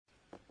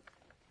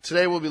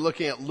Today we'll be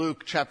looking at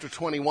Luke chapter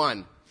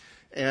 21,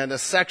 and a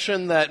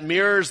section that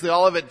mirrors the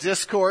Olivet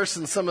Discourse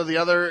and some of the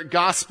other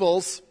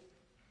Gospels.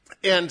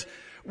 And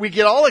we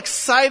get all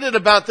excited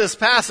about this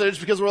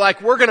passage because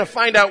we're going to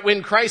find out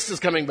when Christ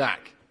is coming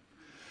back.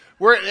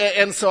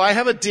 And so I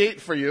have a date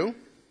for you.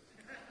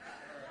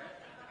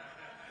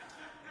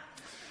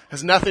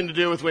 Has nothing to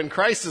do with when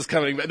Christ is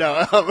coming, but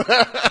no.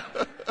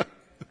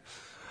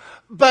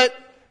 But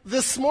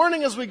this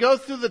morning as we go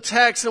through the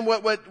text and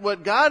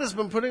what God has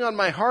been putting on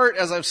my heart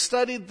as I've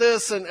studied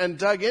this and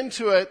dug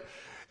into it,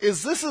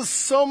 is this is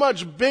so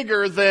much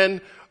bigger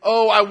than,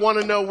 I want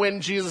to know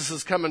when Jesus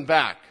is coming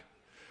back.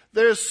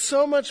 There's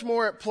so much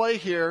more at play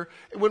here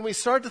when we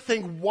start to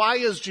think, why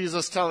is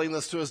Jesus telling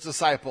this to his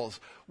disciples?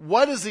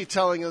 What is he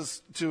telling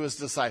us to his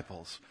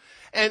disciples?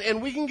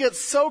 And we can get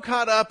so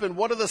caught up in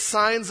what are the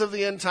signs of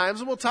the end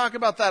times, and we'll talk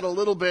about that a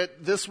little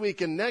bit this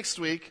week and next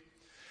week,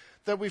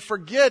 that we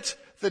forget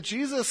that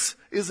Jesus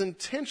is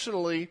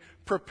intentionally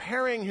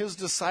preparing his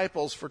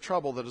disciples for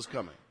trouble that is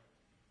coming.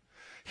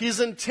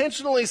 He's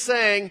intentionally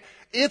saying,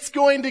 it's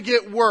going to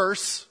get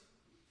worse.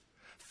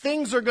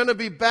 Things are going to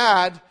be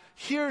bad.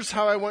 Here's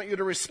how I want you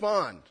to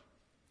respond.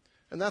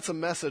 And that's a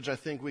message I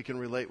think we can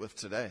relate with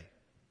today.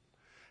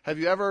 Have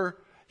you ever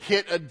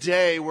hit a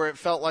day where it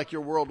felt like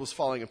your world was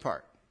falling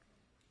apart?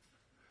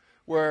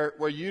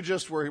 Where you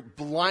just were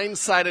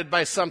blindsided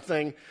by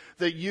something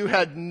that you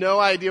had no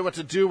idea what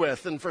to do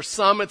with. And for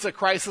some, it's a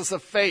crisis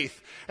of faith.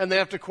 And they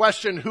have to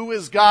question, who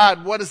is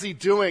God? What is he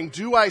doing?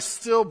 Do I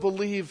still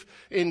believe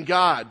in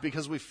God?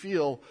 Because we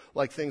feel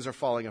like things are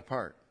falling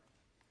apart.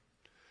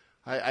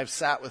 I've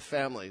sat with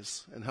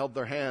families and held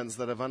their hands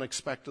that have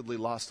unexpectedly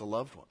lost a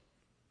loved one.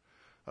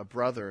 A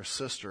brother, a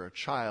sister, a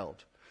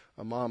child,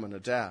 a mom and a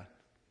dad.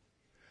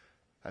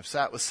 I've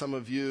sat with some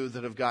of you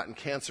that have gotten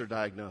cancer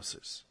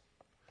diagnoses.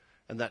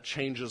 And that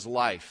changes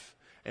life.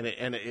 And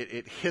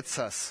it hits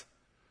us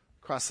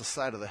across the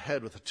side of the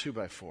head with a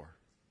 2x4.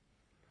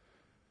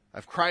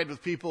 I've cried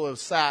with people who have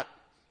sat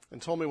and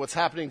told me what's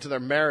happening to their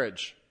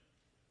marriage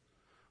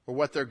or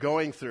what they're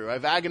going through.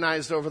 I've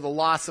agonized over the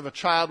loss of a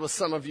child with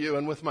some of you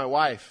and with my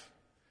wife.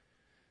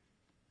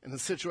 And in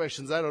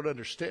situations I don't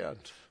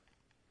understand.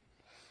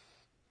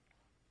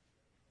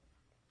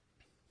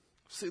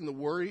 I've seen the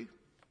worry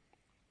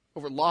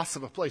over loss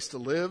of a place to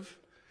live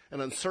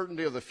and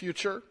uncertainty of the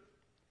future.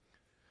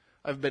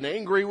 I've been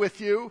angry with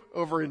you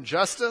over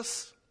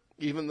injustice,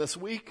 even this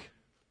week.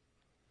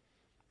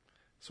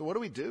 So what do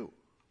we do?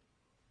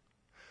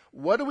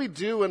 What do we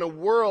do in a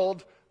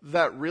world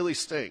that really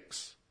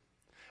stinks?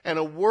 And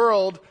a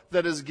world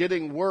that is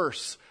getting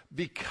worse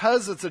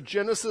because it's a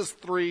Genesis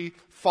 3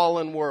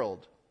 fallen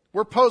world.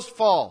 We're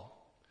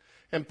post-fall.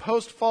 And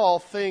post-fall,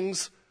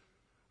 things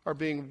are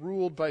being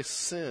ruled by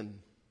sin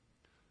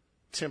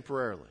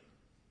temporarily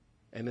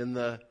and in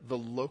the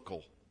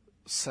local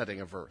setting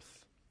of earth.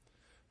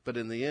 But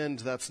in the end,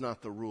 that's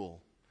not the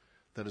rule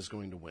that is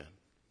going to win.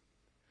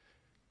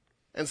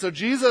 And so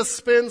Jesus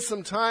spends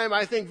some time,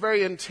 I think,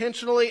 very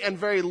intentionally and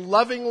very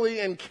lovingly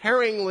and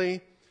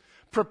caringly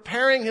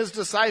preparing his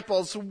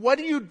disciples. So what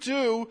do you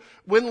do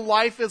when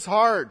life is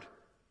hard?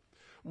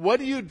 What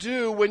do you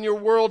do when your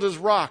world is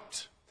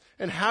rocked?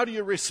 And how do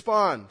you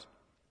respond?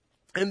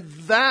 And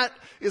that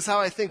is how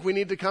I think we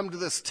need to come to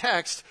this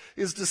text,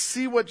 is to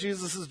see what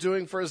Jesus is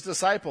doing for his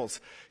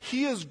disciples.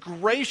 He is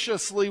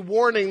graciously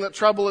warning that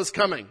trouble is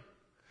coming.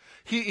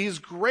 He's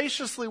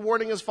graciously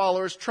warning his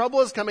followers,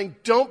 trouble is coming,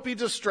 don't be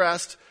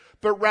distressed,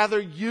 but rather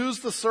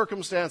use the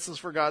circumstances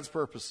for God's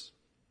purpose.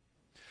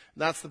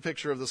 And that's the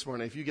picture of this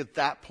morning. If you get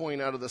that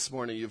point out of this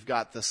morning, you've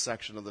got this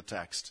section of the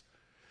text.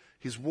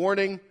 He's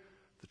warning,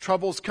 the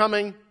trouble's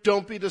coming,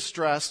 don't be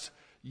distressed,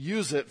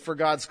 use it for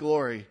God's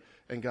glory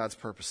and God's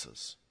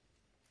purposes.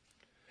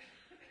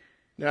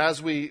 Now,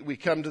 as we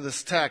come to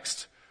this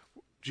text,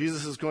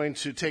 Jesus is going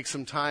to take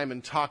some time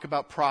and talk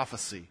about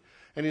prophecy.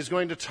 And he's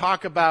going to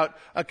talk about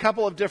a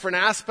couple of different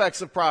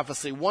aspects of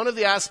prophecy. One of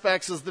the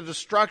aspects is the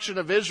destruction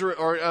of Israel,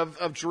 or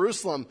of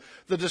Jerusalem,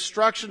 the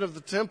destruction of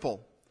the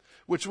temple,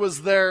 which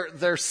was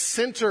their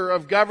center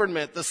of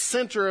government, the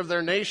center of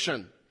their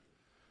nation.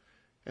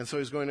 And so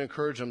he's going to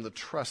encourage them to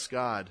trust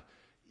God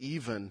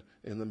even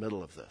in the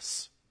middle of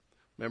this.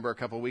 Remember a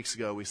couple of weeks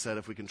ago we said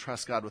if we can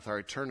trust God with our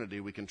eternity,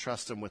 we can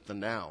trust him with the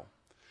now.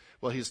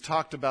 Well, he's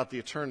talked about the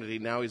eternity,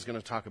 now he's going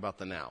to talk about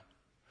the now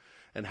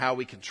and how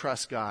we can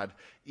trust God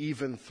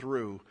even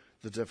through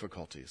the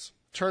difficulties.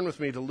 Turn with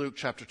me to Luke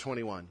chapter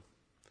 21.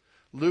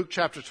 Luke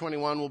chapter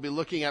 21, we'll be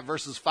looking at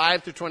verses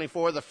 5 through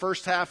 24, the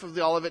first half of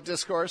the Olivet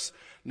Discourse.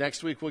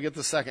 Next week we'll get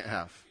the second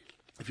half.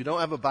 If you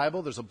don't have a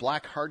Bible, there's a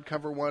black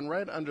hardcover one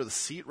right under the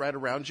seat right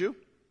around you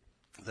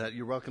that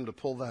you're welcome to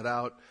pull that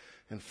out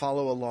and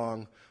follow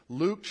along.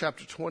 Luke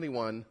chapter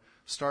 21,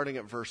 starting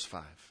at verse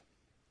 5.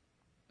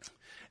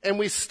 And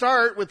we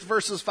start with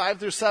verses 5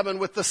 through 7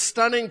 with the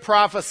stunning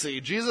prophecy.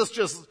 Jesus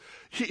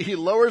he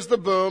lowers the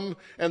boom,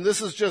 and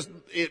this is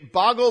it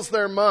boggles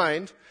their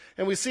mind.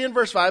 And we see in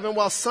verse 5, and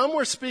while some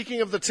were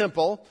speaking of the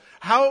temple,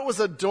 how it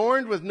was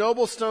adorned with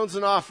noble stones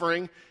and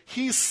offering,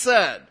 he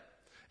said,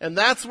 And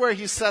that's where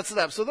he sets it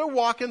up. So they're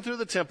walking through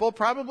the temple,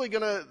 probably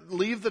going to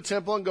leave the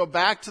temple and go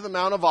back to the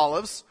Mount of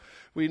Olives.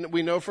 We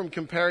know from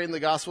comparing the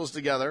Gospels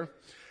together.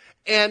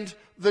 And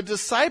the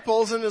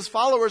disciples and his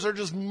followers are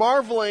just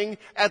marveling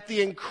at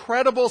the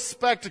incredible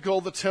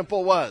spectacle the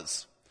temple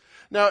was.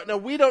 Now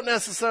we don't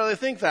necessarily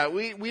think that.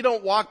 We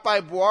don't walk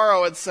by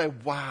Buaro and say,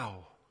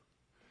 wow,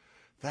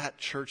 that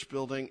church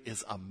building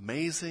is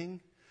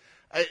amazing.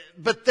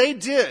 But they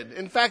did.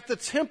 In fact, the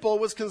temple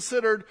was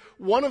considered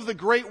one of the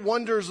great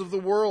wonders of the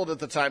world at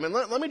the time. And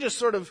let me just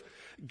sort of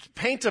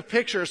paint a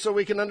picture so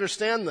we can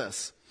understand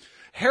this.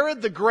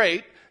 Herod the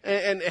Great,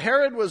 and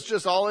Herod was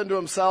just all into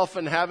himself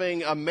and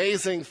having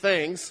amazing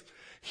things.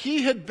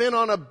 He had been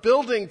on a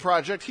building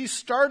project. He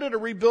started a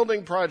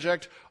rebuilding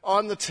project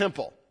on the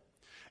temple.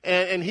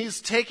 And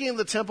he's taking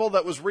the temple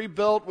that was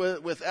rebuilt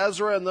with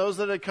Ezra and those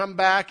that had come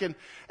back,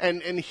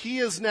 and he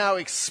is now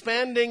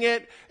expanding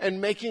it and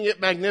making it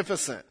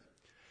magnificent.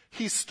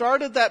 He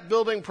started that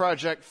building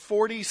project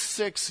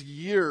 46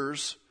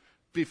 years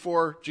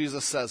before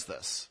Jesus says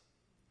this.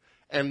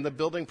 And the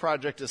building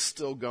project is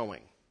still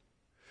going.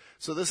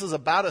 So this is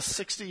about a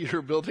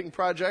 60-year building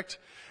project,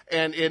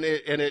 and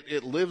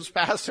it lives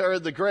past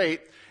Herod the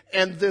Great,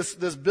 and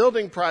this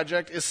building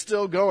project is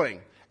still going.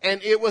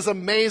 And it was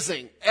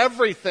amazing.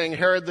 Everything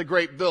Herod the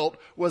Great built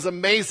was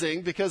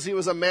amazing because he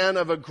was a man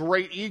of a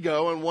great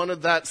ego and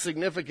wanted that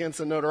significance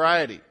and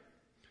notoriety.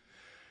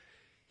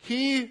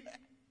 He,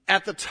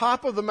 at the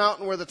top of the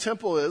mountain where the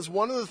temple is,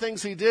 one of the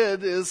things he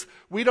did is,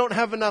 we don't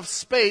have enough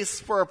space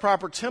for a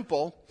proper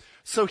temple,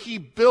 so he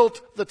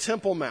built the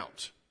Temple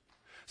Mount.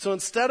 So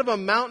instead of a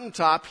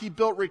mountaintop, he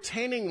built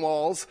retaining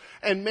walls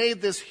and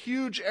made this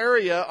huge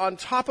area on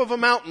top of a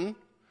mountain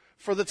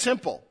for the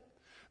temple.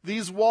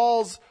 These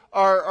walls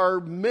are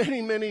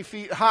many, many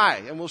feet high,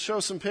 and we'll show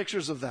some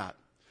pictures of that.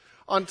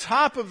 On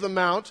top of the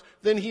mount,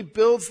 then he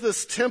builds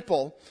this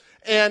temple,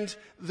 and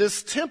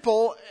this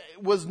temple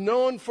was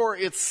known for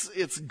its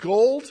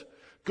gold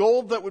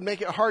that would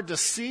make it hard to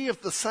see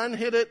if the sun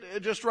hit it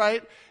just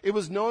right. It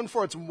was known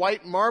for its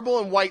white marble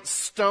and white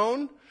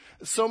stone,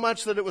 so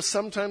much that it was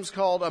sometimes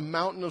called a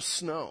mountain of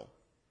snow.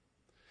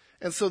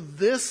 And so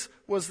this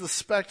was the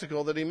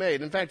spectacle that he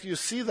made. In fact, you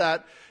see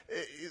that,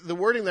 the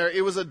wording there,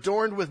 it was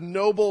adorned with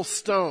noble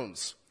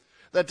stones.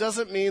 That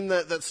doesn't mean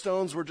that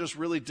stones were just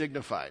really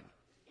dignified.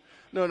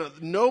 No,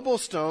 noble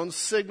stones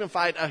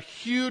signified a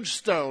huge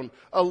stone,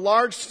 a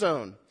large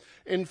stone.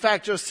 In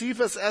fact,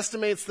 Josephus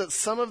estimates that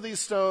some of these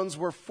stones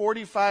were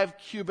 45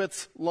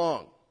 cubits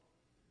long.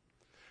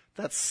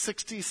 That's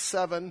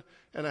 67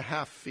 and a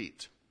half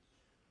feet.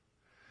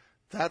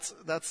 That's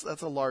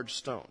a large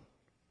stone.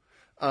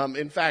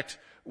 In fact,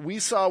 we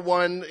saw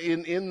one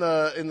in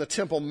the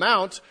Temple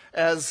Mount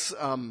as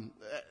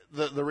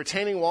the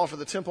retaining wall for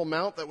the Temple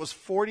Mount that was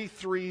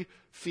 43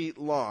 feet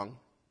long,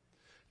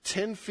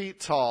 10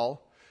 feet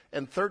tall,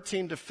 and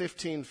 13 to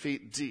 15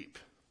 feet deep.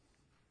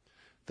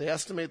 They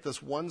estimate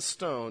this one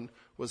stone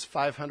was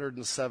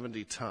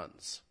 570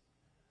 tons.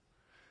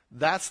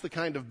 That's the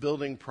kind of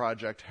building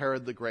project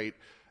Herod the Great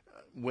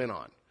went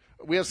on.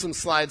 We have some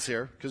slides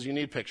here because you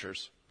need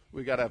pictures.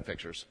 We've got to have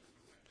pictures.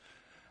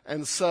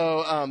 And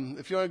so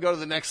if you want to go to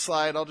the next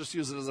slide, I'll just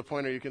use it as a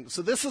pointer.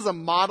 So this is a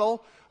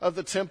model of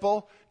the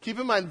temple. Keep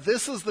in mind,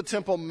 this is the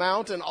Temple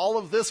Mount, and all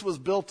of this was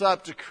built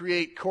up to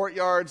create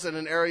courtyards and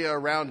an area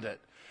around it.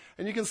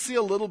 And you can see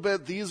a little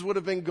bit, these would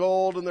have been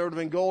gold, and there would have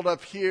been gold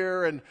up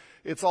here, and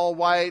it's all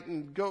white.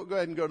 And go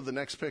ahead and go to the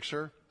next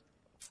picture.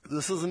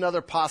 This is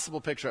another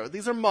possible picture.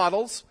 These are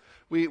models.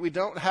 We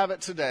don't have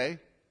it today.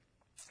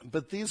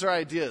 But these are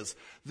ideas.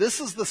 This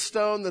is the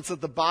stone that's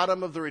at the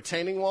bottom of the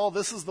retaining wall.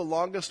 This is the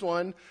longest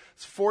one.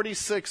 It's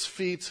 46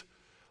 feet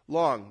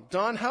long.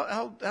 Don,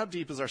 how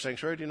deep is our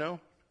sanctuary? Do you know?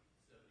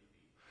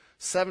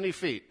 70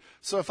 feet.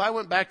 So if I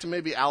went back to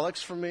maybe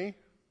Alex from me,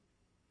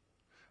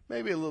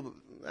 maybe a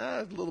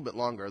little bit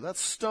longer. That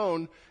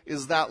stone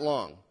is that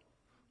long.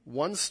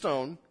 One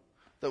stone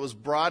that was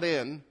brought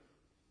in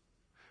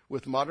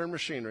with modern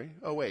machinery.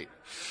 Oh, wait.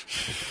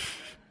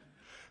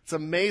 It's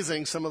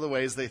amazing some of the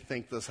ways they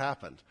think this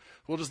happened.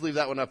 We'll just leave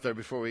that one up there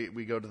before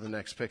we go to the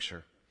next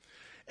picture.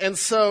 And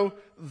so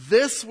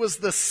this was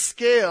the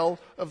scale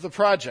of the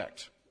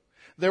project.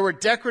 There were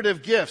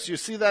decorative gifts. You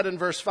see that in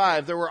verse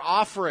 5. There were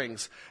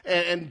offerings,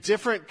 and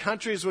different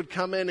countries would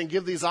come in and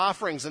give these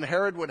offerings, and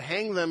Herod would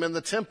hang them in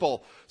the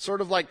temple,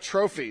 sort of like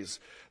trophies.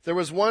 There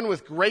was one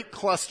with grape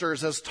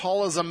clusters as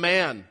tall as a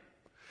man,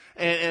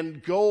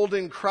 and gold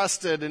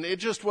encrusted, and it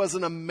just was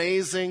an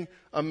amazing,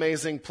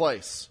 amazing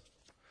place.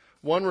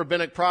 One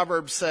rabbinic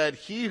proverb said,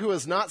 "He who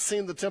has not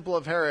seen the temple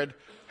of Herod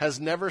has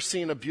never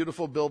seen a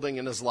beautiful building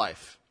in his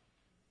life."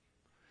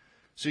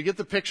 So you get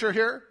the picture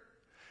here?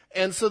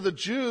 And so the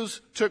Jews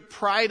took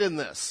pride in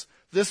this.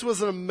 This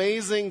was an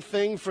amazing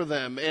thing for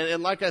them.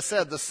 And like I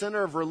said, the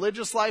center of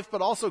religious life,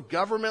 but also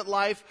government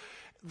life.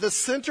 The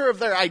center of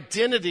their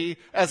identity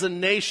as a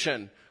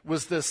nation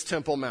was this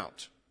Temple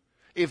Mount.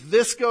 If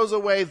this goes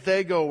away,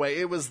 they go away.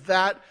 It was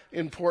that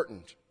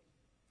important.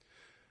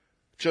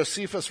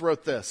 Josephus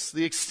wrote this: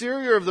 "The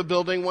exterior of the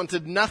building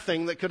wanted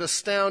nothing that could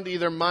astound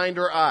either mind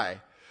or eye.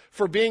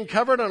 For being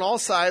covered on all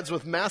sides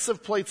with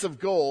massive plates of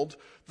gold,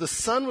 the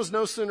sun was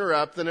no sooner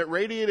up than it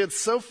radiated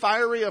so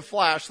fiery a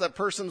flash that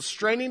persons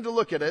straining to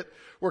look at it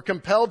were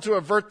compelled to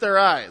avert their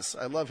eyes."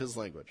 I love his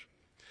language.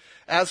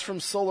 "As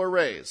from solar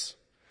rays.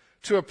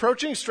 To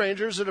approaching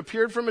strangers, it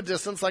appeared from a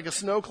distance like a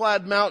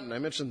snow-clad mountain." I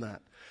mentioned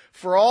that.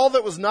 "For all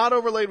that was not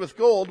overlaid with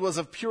gold was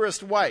of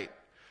purest white.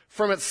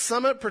 From its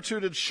summit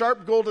protruded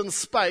sharp golden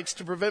spikes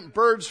to prevent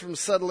birds from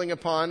settling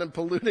upon and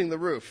polluting the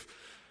roof."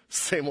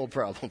 Same old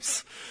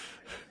problems.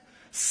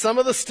 "Some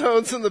of the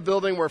stones in the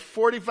building were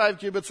 45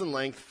 cubits in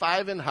length,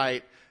 5 in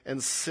height,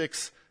 and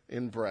 6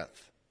 in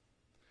breadth."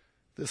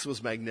 This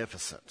was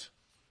magnificent.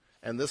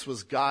 And this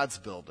was God's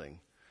building.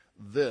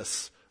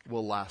 This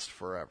will last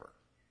forever.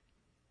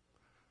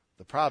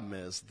 The problem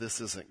is,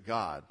 this isn't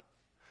God.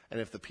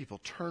 And if the people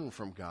turn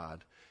from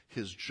God,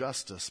 his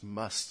justice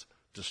must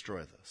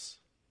destroy this.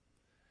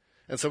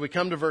 And so we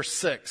come to verse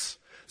 6.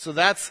 So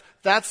that's,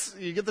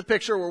 you get the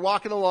picture. We're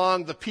walking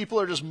along. The people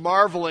are just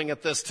marveling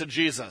at this to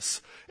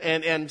Jesus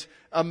and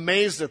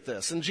amazed at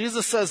this. And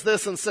Jesus says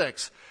this in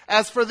 6.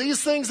 "As for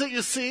these things that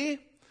you see,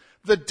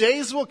 the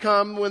days will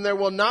come when there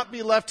will not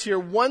be left here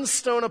one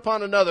stone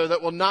upon another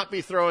that will not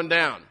be thrown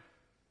down."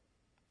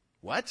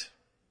 What?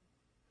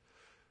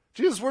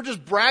 Jesus, we're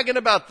just bragging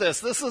about this.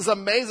 This is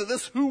amazing.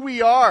 This is who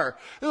we are.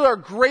 This is our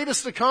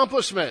greatest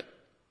accomplishment.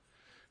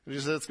 And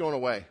Jesus said, it's going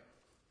away.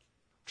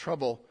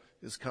 Trouble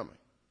is coming.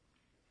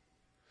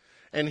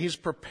 And he's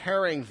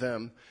preparing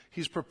them.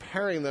 He's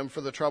preparing them for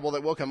the trouble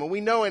that will come. And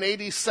we know in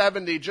AD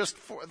 70, just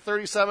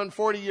 37,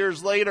 40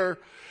 years later,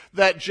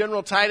 that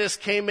General Titus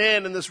came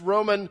in, and this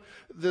Roman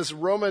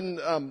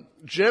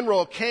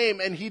general came,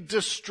 and he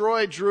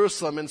destroyed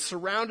Jerusalem and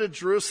surrounded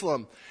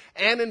Jerusalem.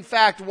 And in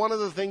fact, one of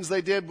the things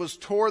they did was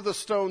tore the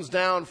stones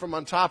down from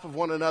on top of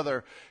one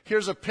another.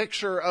 Here's a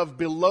picture of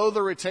below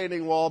the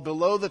retaining wall,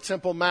 below the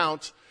Temple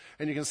Mount,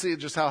 and you can see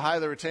just how high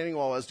the retaining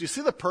wall is. Do you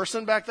see the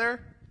person back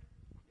there?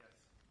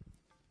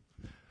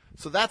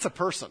 So that's a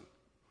person.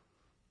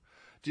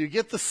 Do you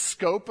get the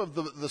scope of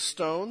the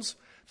stones?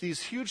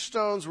 These huge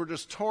stones were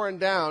just torn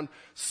down,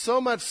 so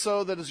much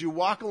so that as you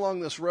walk along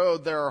this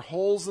road, there are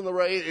holes in the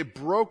road. It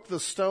broke the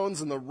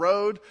stones in the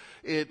road.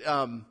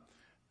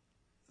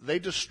 They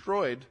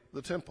destroyed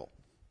the temple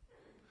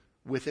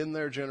within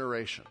their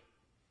generation.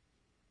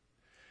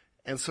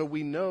 And so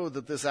we know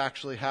that this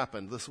actually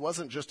happened. This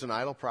wasn't just an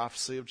idle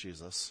prophecy of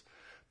Jesus,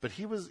 but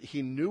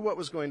he knew what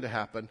was going to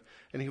happen,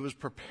 and he was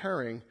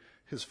preparing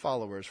his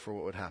followers for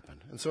what would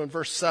happen. And so in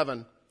verse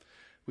 7,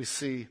 we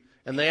see,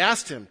 "And they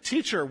asked him,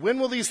 'Teacher, when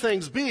will these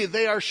things be?'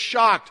 They are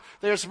shocked.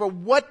 They are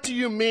saying, 'What do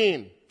you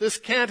mean? This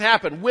can't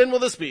happen. When will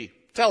this be?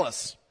 Tell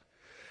us.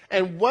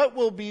 And what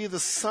will be the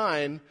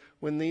sign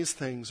when these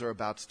things are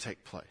about to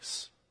take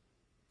place?'"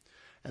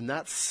 And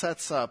that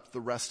sets up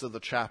the rest of the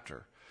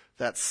chapter.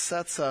 That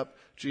sets up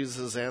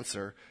Jesus'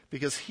 answer,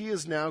 because he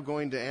is now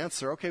going to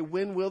answer, okay,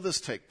 when will this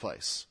take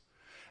place?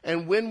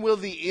 And when will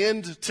the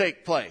end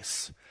take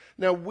place?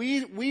 Now,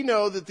 we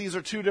know that these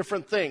are two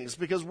different things,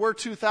 because we're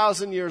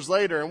 2,000 years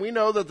later, and we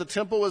know that the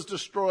temple was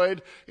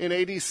destroyed in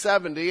AD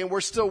 70, and we're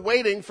still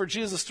waiting for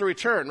Jesus to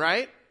return,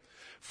 right?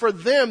 For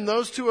them,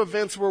 those two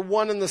events were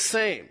one and the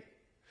same.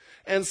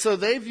 And so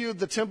they viewed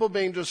the temple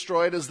being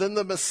destroyed as then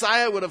the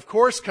Messiah would of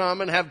course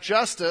come and have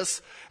justice,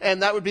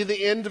 and that would be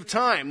the end of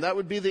time. That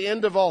would be the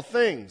end of all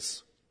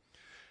things.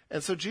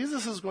 And so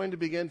Jesus is going to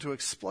begin to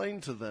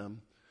explain to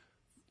them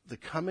the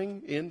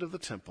coming end of the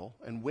temple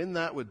and when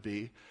that would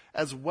be,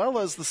 as well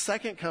as the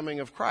second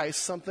coming of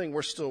Christ, something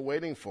we're still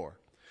waiting for.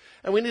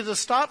 And we need to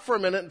stop for a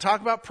minute and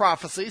talk about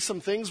prophecy, some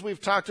things we've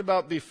talked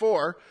about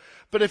before.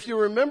 But if you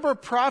remember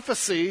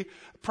prophecy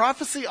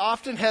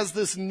often has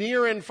this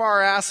near and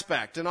far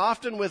aspect, and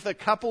often with a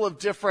couple of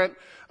different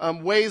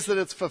ways that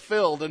it's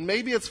fulfilled. And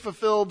maybe it's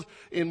fulfilled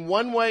in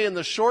one way in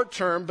the short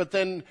term, but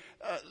then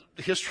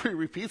history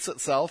repeats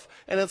itself,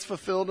 and it's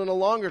fulfilled in a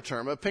longer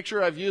term. A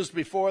picture I've used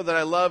before that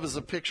I love is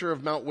a picture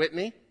of Mount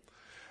Whitney.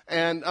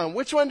 And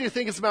which one do you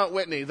think is Mount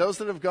Whitney? Those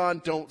that have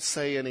gone, don't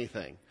say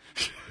anything.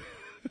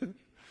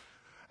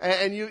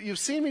 And you've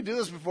seen me do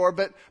this before,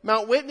 but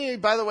Mount Whitney,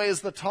 by the way,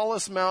 is the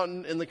tallest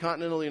mountain in the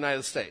continental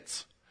United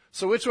States.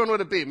 So which one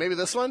would it be? Maybe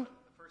this one?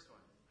 The first one.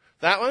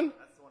 That one?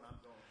 That's the one I'm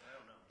going with. I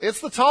don't know. It's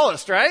the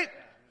tallest, right? Yeah,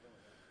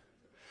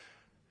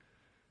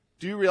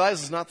 Do you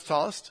realize it's not the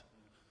tallest?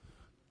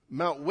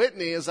 Mount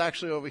Whitney is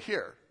actually over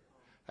here.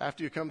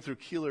 After you come through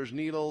Keeler's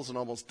Needles and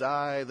almost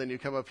die, then you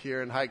come up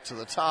here and hike to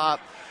the top.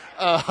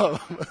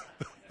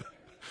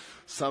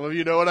 Some of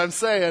you know what I'm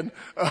saying.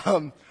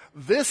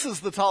 This is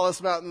the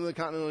tallest mountain in the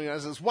continental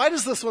United States. Why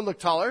does this one look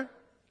taller?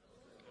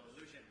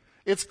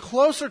 It's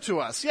closer to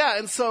us. Yeah,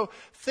 and so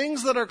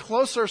things that are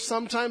closer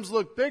sometimes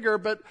look bigger,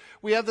 but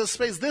we have this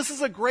space. This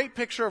is a great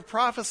picture of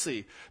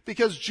prophecy,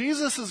 because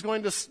Jesus is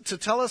going to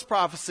tell us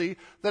prophecy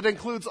that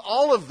includes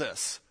all of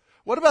this.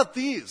 What about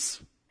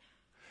these?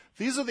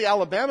 These are the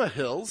Alabama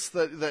hills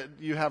that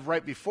you have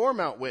right before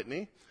Mount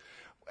Whitney.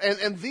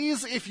 And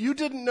these, if you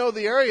didn't know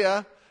the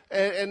area,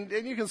 And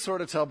you can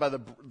sort of tell by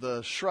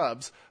the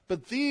shrubs,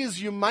 but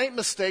these you might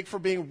mistake for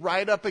being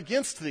right up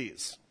against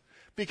these,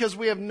 because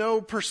we have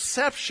no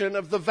perception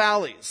of the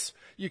valleys.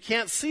 You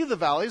can't see the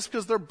valleys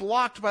because they're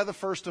blocked by the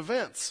first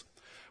events.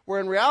 Where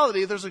in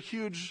reality, there's a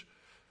huge,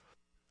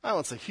 I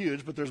won't say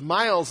huge, but there's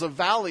miles of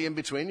valley in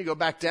between. You go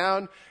back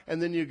down,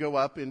 and then you go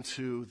up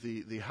into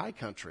the high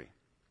country.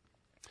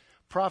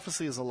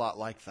 Prophecy is a lot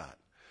like that.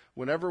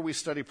 Whenever we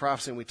study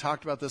prophecy, and we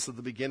talked about this at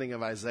the beginning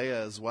of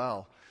Isaiah as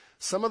well,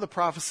 some of the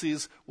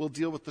prophecies will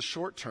deal with the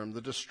short term, the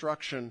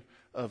destruction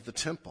of the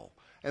temple.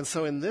 And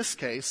so in this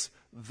case,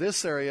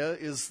 this area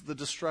is the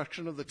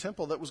destruction of the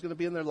temple that was going to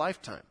be in their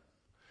lifetime.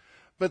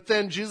 But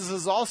then Jesus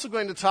is also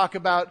going to talk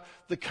about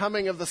the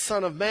coming of the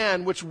Son of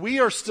Man, which we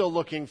are still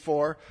looking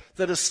for,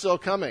 that is still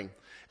coming.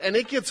 And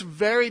it gets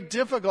very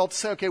difficult to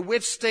say, okay,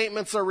 which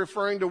statements are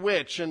referring to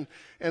which? And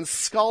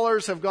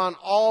scholars have gone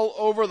all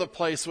over the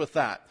place with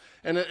that.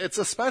 And it's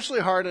especially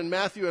hard in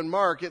Matthew and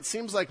Mark. It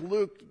seems like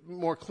Luke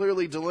more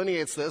clearly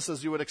delineates this,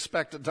 as you would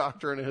expect a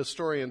doctor and a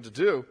historian to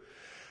do.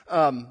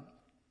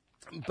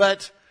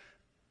 But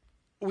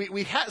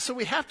we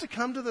have to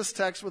come to this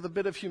text with a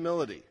bit of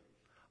humility.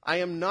 I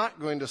am not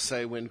going to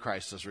say when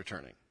Christ is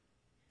returning.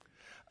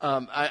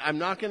 I'm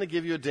not going to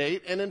give you a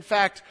date. And in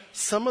fact,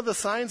 some of the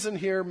signs in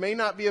here may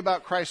not be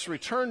about Christ's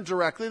return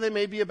directly. They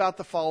may be about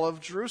the fall of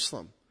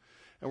Jerusalem.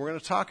 And we're going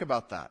to talk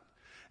about that.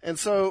 And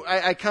so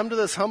I come to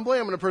this humbly.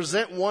 I'm going to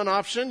present one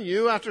option.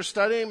 You, after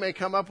studying, may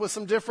come up with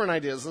some different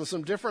ideas and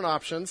some different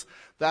options.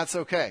 That's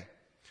okay.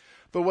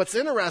 But what's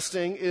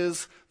interesting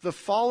is the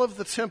fall of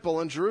the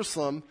temple in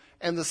Jerusalem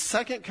and the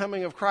second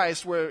coming of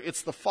Christ, where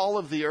it's the fall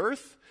of the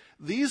earth.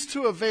 These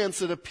two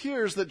events, it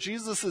appears that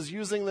Jesus is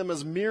using them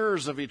as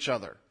mirrors of each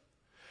other.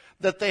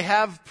 That they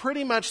have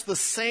pretty much the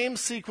same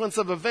sequence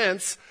of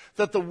events,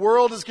 that the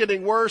world is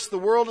getting worse, the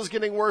world is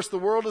getting worse, the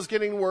world is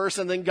getting worse,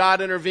 and then God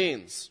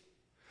intervenes.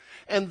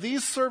 And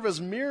these serve as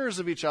mirrors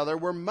of each other,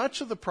 where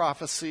much of the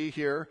prophecy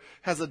here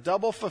has a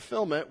double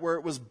fulfillment, where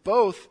it was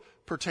both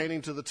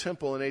pertaining to the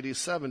temple in AD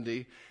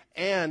 70,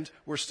 and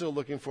we're still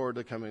looking forward to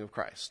the coming of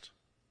Christ.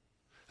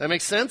 That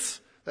makes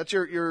sense? That's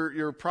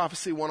your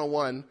prophecy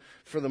 101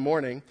 for the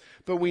morning.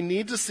 But we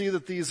need to see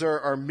that these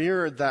are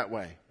mirrored that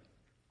way.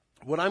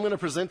 What I'm going to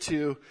present to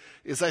you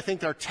is, I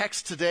think our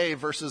text today,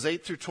 verses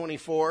 8 through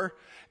 24,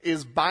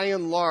 is by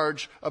and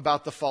large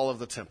about the fall of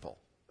the temple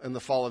and the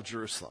fall of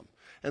Jerusalem.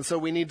 And so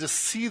we need to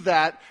see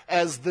that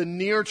as the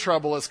near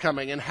trouble is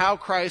coming and how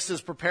Christ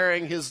is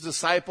preparing his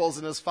disciples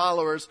and his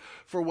followers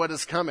for what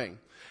is coming.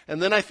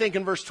 And then I think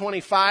in verse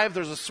 25,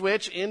 there's a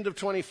switch, end of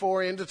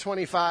 24 into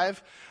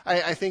 25.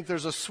 I think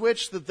there's a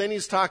switch that then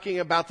he's talking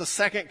about the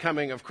second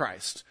coming of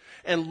Christ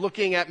and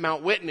looking at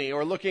Mount Whitney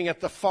or looking at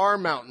the far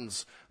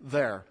mountains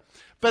there.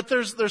 But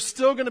there's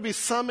still going to be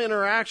some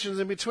interactions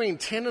in between.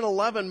 10 and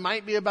 11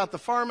 might be about the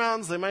far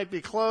mountains. They might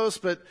be close,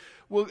 but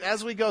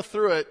as we go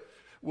through it,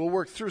 we'll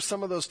work through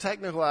some of those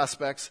technical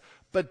aspects.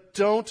 But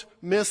don't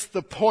miss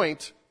the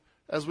point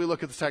as we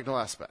look at the technical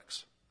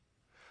aspects.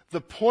 The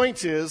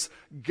point is,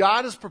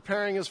 God is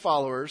preparing his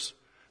followers,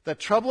 that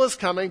trouble is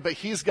coming, but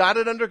he's got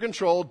it under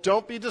control.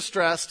 Don't be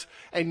distressed,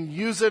 and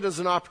use it as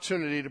an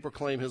opportunity to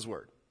proclaim his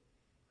word.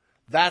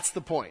 That's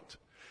the point.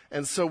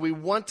 And so we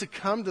want to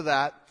come to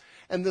that.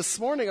 And this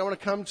morning I want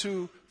to come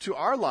to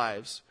our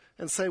lives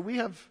and say we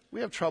have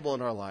trouble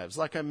in our lives,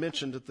 like I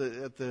mentioned at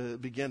the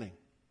beginning.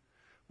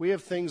 We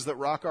have things that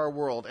rock our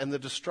world, and the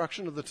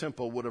destruction of the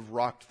temple would have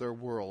rocked their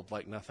world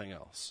like nothing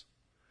else.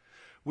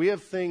 We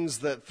have things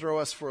that throw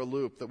us for a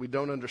loop that we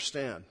don't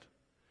understand.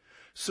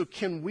 So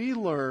can we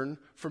learn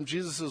from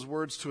Jesus'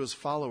 words to his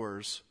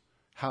followers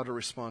how to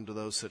respond to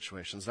those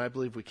situations? And I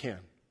believe we can.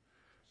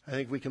 I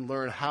think we can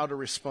learn how to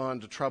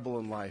respond to trouble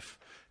in life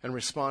and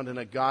respond in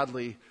a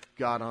godly,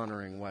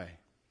 God-honoring way.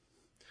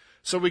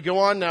 So we go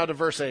on now to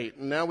verse 8,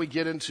 and now we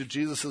get into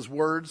Jesus'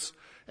 words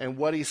and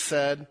what he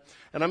said.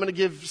 And I'm going to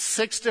give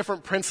 6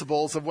 different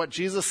principles of what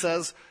Jesus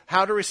says,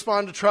 how to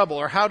respond to trouble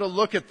or how to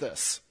look at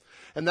this.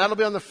 And that'll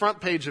be on the front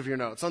page of your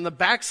notes. On the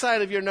back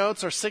side of your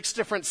notes are 6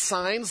 different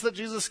signs that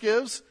Jesus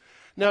gives.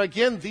 Now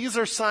again, these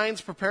are signs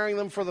preparing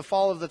them for the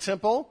fall of the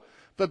temple.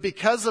 But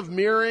because of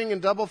mirroring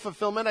and double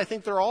fulfillment, I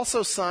think they're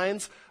also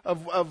signs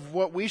of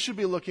what we should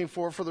be looking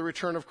for the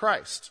return of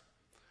Christ.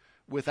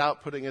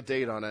 Without putting a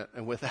date on it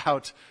and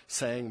without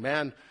saying,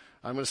 man,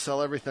 I'm going to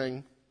sell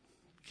everything,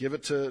 give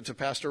it to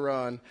Pastor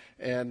Ron,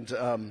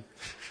 and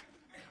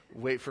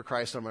wait for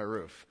Christ on my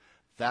roof.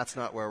 That's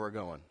not where we're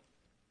going.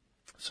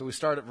 So we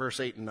start at verse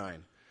 8 and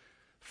 9.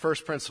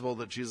 First principle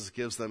that Jesus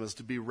gives them is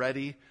to be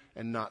ready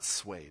and not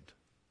swayed.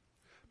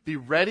 Be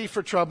ready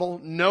for trouble.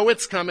 Know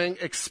it's coming.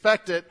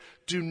 Expect it.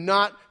 Do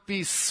not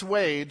be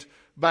swayed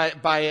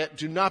by it.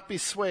 Do not be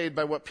swayed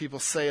by what people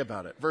say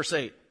about it. Verse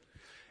 8.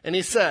 And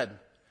he said,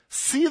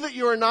 see that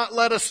you are not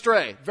led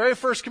astray. Very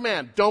first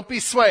command. Don't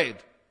be swayed.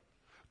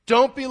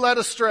 Don't be led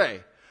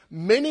astray.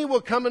 Many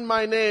will come in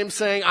my name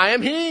saying, I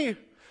am he,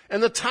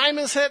 and the time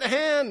is at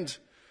hand.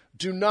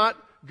 Do not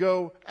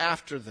go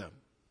after them.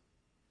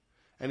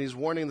 And he's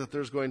warning that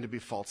there's going to be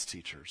false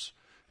teachers.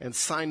 And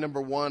sign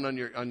number 1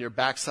 on your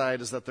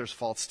backside is that there's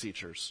false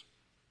teachers.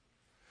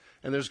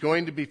 And there's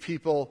going to be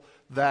people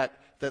that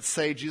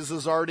say Jesus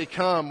has already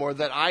come, or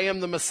that I am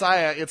the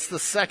Messiah. It's the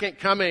second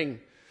coming.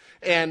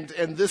 And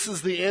this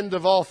is the end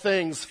of all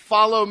things.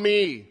 Follow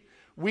me.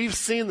 We've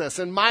seen this.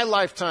 In my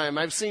lifetime,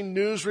 I've seen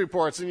news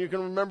reports, and you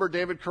can remember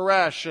David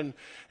Koresh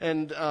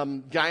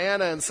and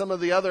Guyana and some of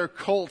the other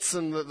cults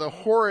and the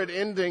horrid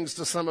endings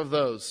to some of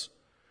those,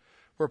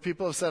 where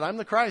people have said, I'm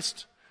the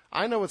Christ.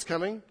 I know what's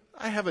coming.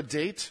 I have a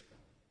date.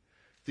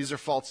 These are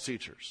false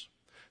teachers.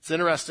 It's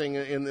interesting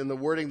in the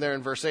wording there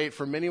in verse 8,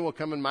 for many will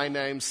come in my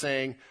name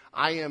saying,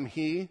 I am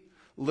he.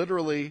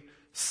 Literally,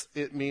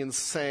 it means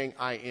saying,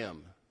 I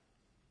am.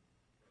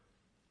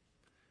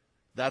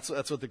 That's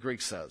what the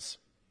Greek says.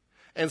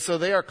 And so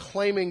they are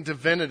claiming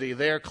divinity.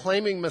 They are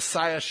claiming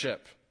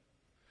messiahship.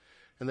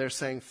 And they're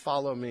saying,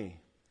 follow me.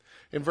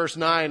 In verse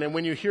 9, and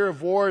when you hear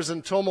of wars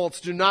and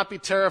tumults, do not be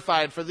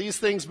terrified, for these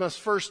things must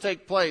first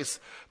take place,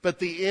 but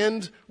the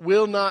end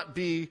will not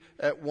be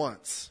at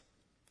once.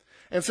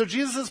 And so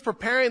Jesus is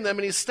preparing them,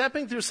 and he's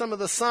stepping through some of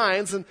the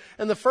signs. And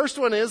the first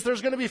one is,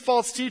 there's going to be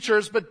false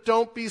teachers, but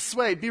don't be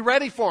swayed. Be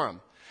ready for them.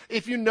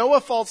 If you know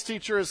a false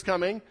teacher is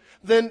coming,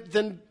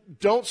 then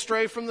don't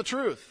stray from the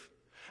truth.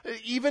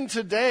 Even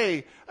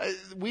today,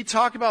 we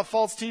talk about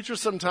false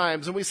teachers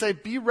sometimes, and we say,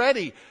 be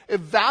ready.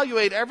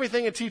 Evaluate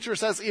everything a teacher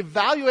says.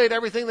 Evaluate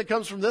everything that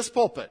comes from this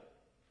pulpit.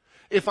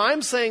 If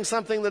I'm saying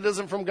something that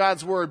isn't from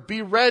God's word,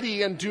 be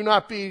ready and do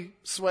not be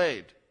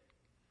swayed.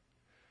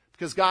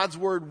 Because God's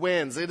word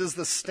wins. It is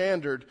the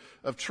standard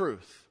of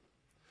truth.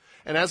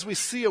 And as we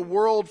see a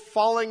world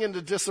falling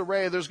into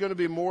disarray, there's going to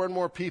be more and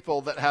more people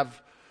that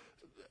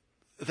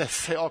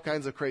say all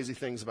kinds of crazy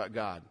things about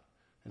God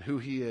and who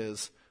he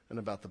is and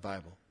about the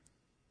Bible.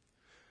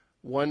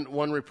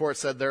 One report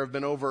said there have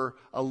been over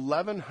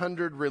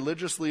 1,100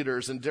 religious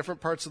leaders in different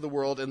parts of the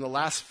world in the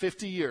last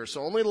 50 years.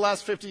 So only the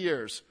last 50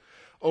 years,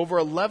 over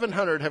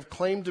 1,100 have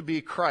claimed to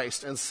be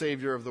Christ and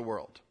Savior of the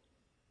world.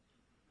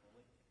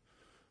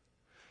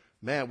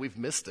 Man, we've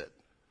missed it.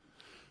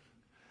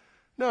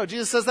 No,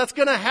 Jesus says that's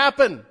going to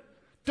happen.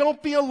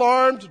 Don't be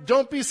alarmed.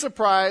 Don't be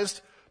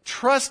surprised.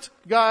 Trust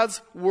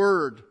God's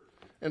word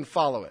and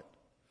follow it.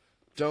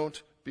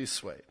 Don't be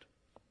swayed.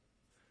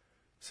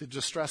 See,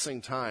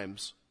 distressing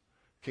times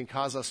can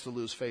cause us to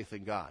lose faith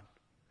in God.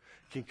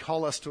 Can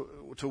call us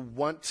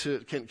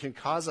can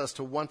cause us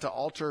to want to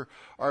alter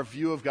our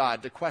view of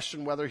God, to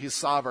question whether he's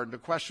sovereign, to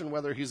question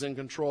whether he's in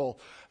control,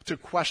 to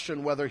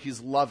question whether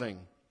he's loving.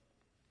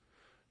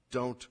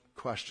 Don't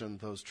question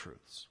those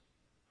truths.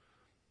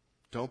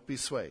 Don't be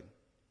swayed.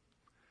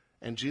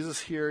 And Jesus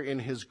here in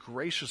his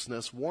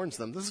graciousness warns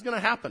them, this is going to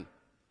happen.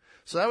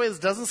 So that way it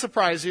doesn't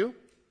surprise you.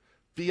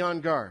 Be on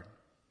guard.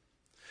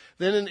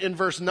 Then in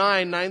verse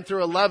 9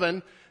 through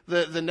 11,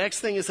 the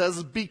next thing he says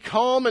is, be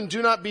calm and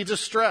do not be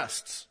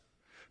distressed.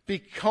 Be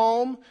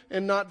calm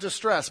and not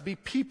distressed. Be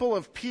people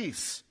of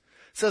peace.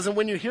 It says, and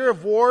when you hear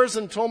of wars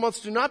and tumults,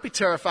 do not be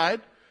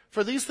terrified,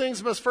 for these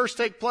things must first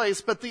take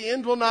place, but the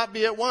end will not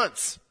be at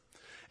once.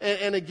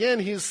 And again,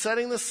 he's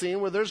setting the scene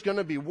where there's going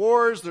to be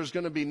wars, there's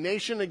going to be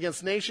nation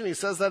against nation. He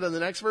says that in the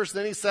next verse.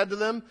 Then he said to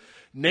them,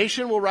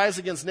 nation will rise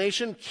against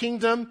nation,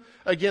 kingdom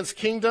against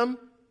kingdom.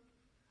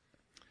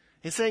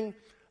 He's saying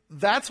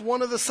that's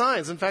one of the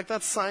signs. In fact,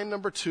 that's sign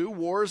number 2,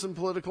 wars and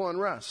political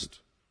unrest.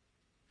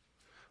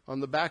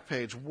 On the back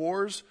page,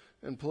 wars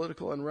and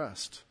political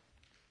unrest.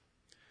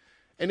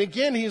 And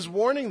again, he's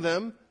warning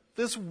them,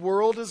 this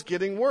world is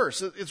getting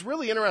worse. It's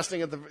really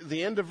interesting at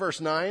the end of verse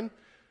 9.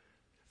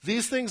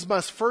 These things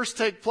must first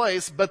take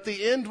place, but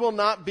the end will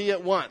not be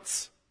at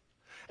once.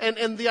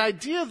 And the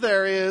idea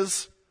there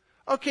is,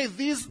 okay,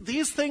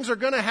 these things are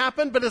going to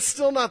happen, but it's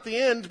still not the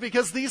end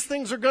because these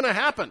things are going to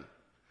happen.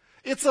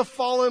 It's a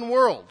fallen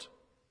world.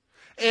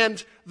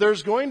 And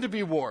there's going to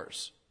be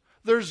wars.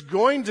 There's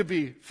going to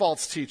be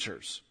false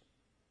teachers.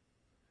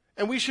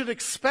 And we should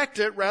expect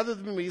it rather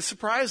than be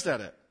surprised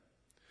at it.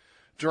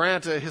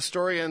 Durant, a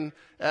historian,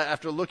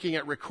 after looking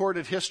at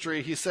recorded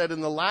history, he said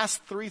in the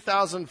last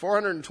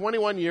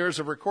 3,421 years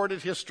of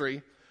recorded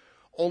history,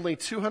 only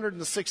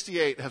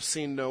 268 have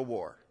seen no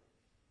war.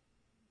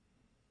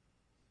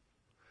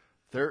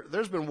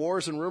 There's been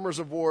wars and rumors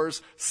of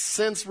wars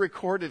since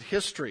recorded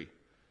history.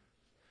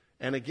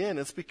 And again,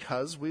 it's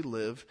because we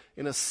live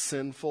in a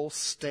sinful,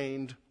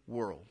 stained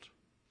world.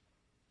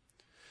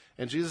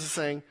 And Jesus is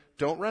saying,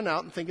 don't run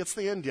out and think it's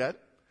the end yet.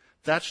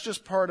 That's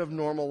just part of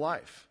normal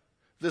life.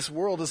 This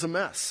world is a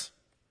mess.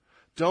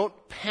 Don't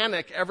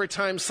panic every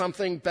time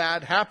something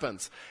bad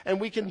happens. And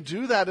we can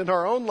do that in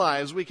our own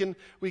lives. We can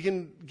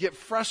get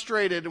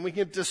frustrated and we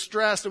can get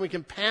distressed and we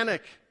can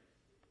panic.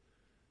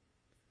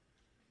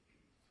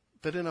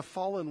 But in a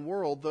fallen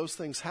world, those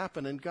things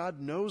happen, and God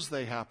knows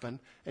they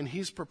happen, and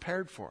he's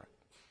prepared for it.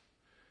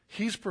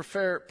 He's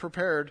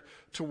prepared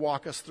to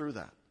walk us through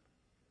that.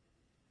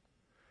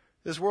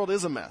 This world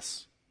is a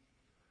mess.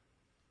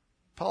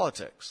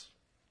 Politics.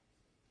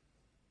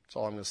 That's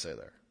all I'm going to say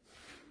there.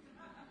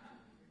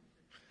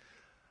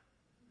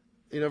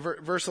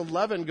 Verse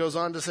 11 goes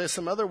on to say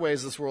some other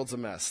ways this world's a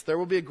mess. There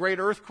will be great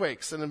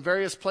earthquakes, and in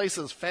various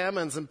places,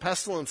 famines and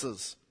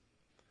pestilences.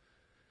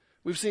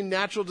 We've seen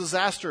natural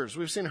disasters.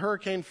 We've seen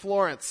Hurricane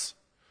Florence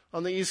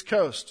on the East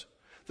Coast.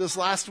 This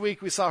last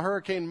week, we saw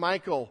Hurricane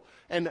Michael,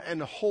 and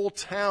whole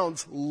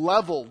towns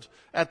leveled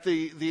at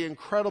the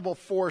incredible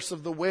force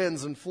of the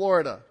winds in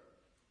Florida.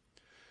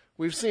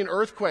 We've seen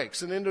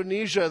earthquakes in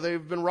Indonesia.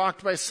 They've been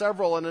rocked by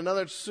several, and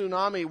another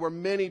tsunami where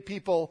many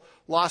people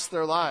lost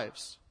their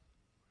lives.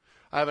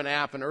 I have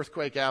an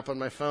earthquake app on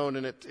my phone,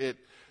 and it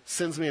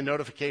sends me a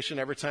notification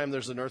every time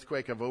there's an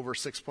earthquake of over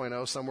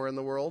 6.0 somewhere in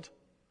the world.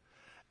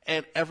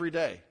 And every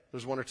day,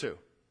 there's one or two.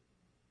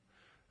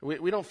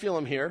 We don't feel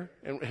them here,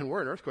 and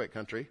we're an earthquake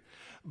country.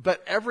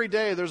 But every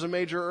day, there's a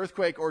major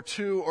earthquake or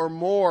two or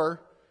more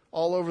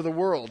all over the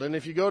world. And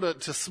if you go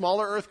to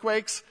smaller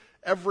earthquakes,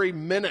 every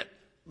minute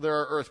there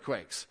are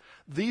earthquakes.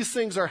 These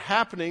things are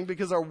happening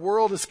because our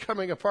world is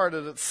coming apart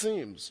as it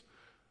seems.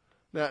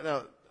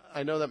 Now,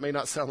 I know that may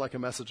not sound like a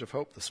message of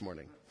hope this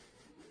morning.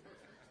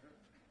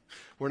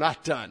 We're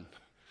not done.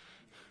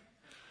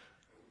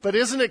 But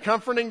isn't it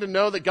comforting to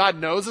know that God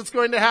knows it's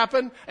going to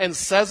happen and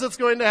says it's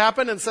going to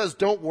happen and says,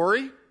 don't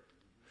worry?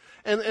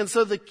 And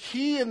so the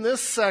key in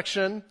this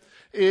section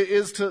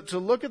is to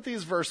look at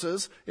these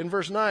verses in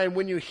verse 9.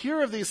 When you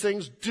hear of these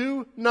things,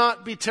 do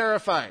not be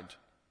terrified.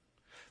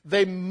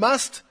 They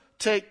must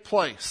take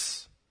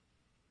place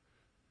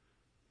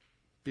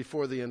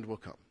before the end will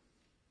come.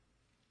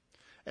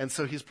 And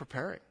so he's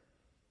preparing.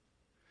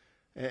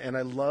 And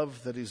I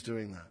love that he's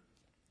doing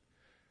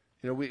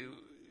that.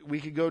 We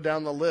could go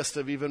down the list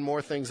of even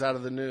more things out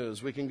of the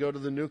news. We can go to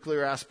the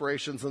nuclear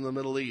aspirations in the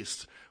Middle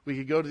East. We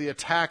could go to the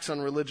attacks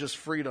on religious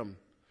freedom.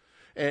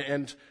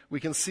 And we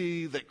can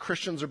see that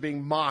Christians are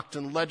being mocked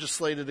and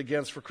legislated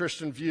against for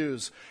Christian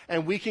views.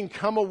 And we can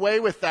come away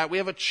with that. We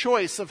have a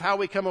choice of how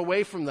we come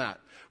away from that.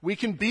 We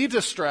can be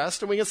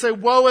distressed and we can say,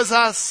 woe is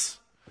us.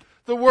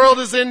 The world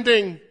is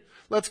ending.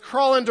 Let's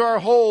crawl into our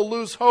hole,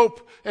 lose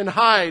hope, and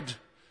hide.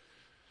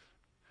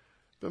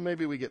 But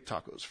maybe we get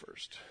tacos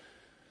first.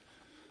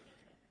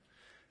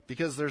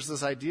 Because there's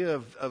this idea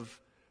of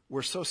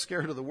we're so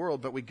scared of the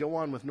world, but we go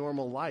on with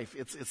normal life.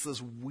 It's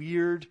this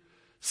weird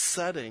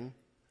setting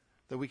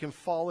that we can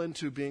fall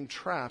into being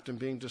trapped and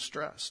being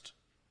distressed.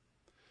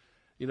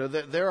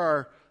 There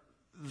are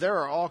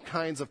all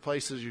kinds of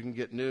places you can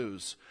get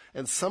news.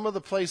 And some of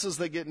the places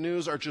that get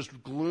news are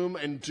just gloom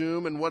and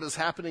doom and what is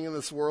happening in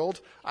this world.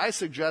 I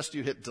suggest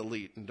you hit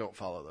delete and don't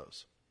follow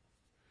those.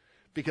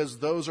 Because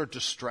those are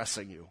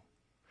distressing you.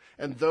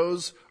 And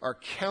those are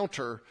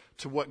counter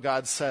to what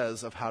God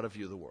says of how to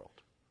view the world.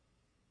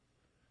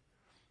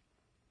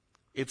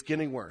 It's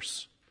getting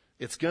worse.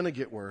 It's going to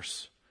get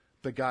worse,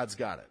 but God's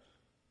got it.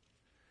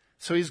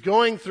 So he's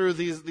going through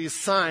these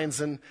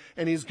signs, and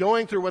he's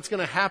going through what's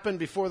going to happen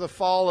before the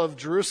fall of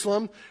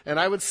Jerusalem. And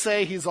I would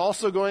say he's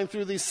also going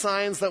through these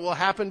signs that will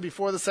happen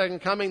before the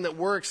second coming that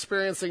we're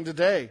experiencing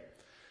today.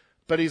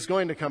 But he's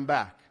going to come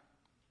back.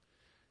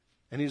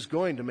 And he's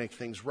going to make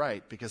things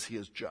right because he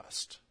is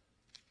just.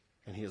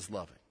 And he is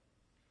loving.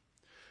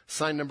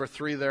 Sign number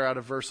 3 there out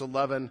of verse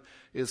 11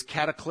 is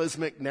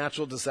cataclysmic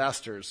natural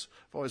disasters.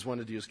 I've always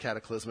wanted to use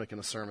cataclysmic in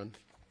a sermon.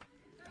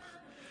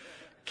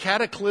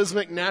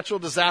 Cataclysmic natural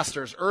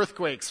disasters,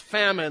 earthquakes,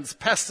 famines,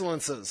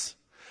 pestilences.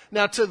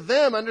 Now to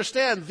them,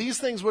 understand, these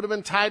things would have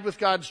been tied with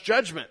God's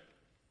judgment.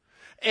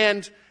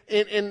 And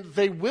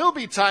they will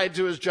be tied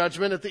to his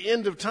judgment at the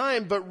end of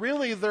time, but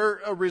really they're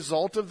a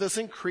result of this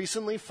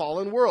increasingly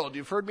fallen world.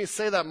 You've heard me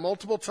say that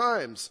multiple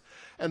times.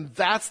 And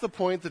that's the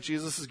point that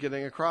Jesus is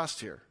getting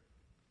across here.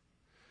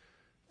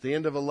 At the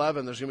end of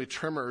 11, there's going to be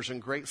tremors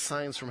and great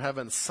signs from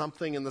heaven,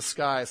 something in the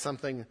sky,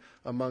 something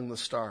among the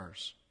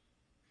stars.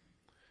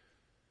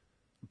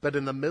 But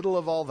in the middle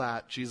of all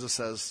that, Jesus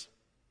says,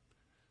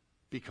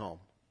 be calm.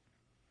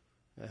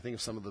 And I think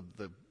of some of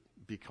the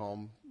be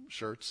calm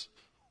shirts.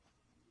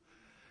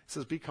 He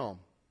says, be calm.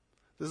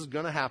 This is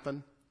going to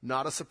happen.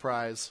 Not a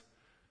surprise.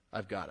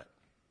 I've got it.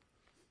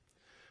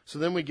 So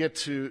then we get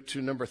to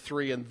number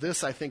 3, and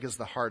this, I think, is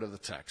the heart of the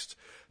text.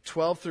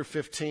 12 through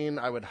 15,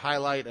 I would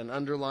highlight and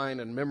underline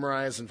and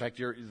memorize. In fact,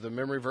 the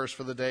memory verse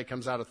for the day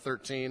comes out of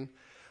 13.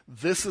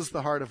 This is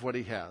the heart of what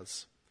he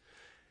has.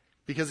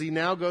 Because he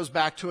now goes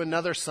back to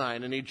another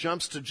sign, and he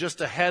jumps to just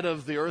ahead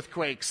of the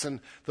earthquakes and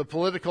the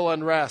political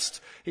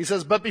unrest. He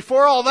says, but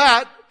before all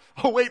that,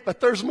 oh wait, but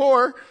there's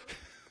more.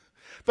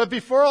 But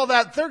before all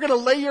that, they're going to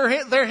lay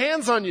their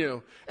hands on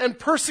you and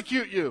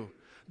persecute you,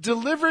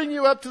 delivering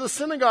you up to the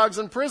synagogues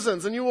and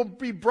prisons, and you will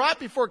be brought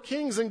before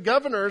kings and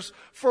governors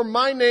for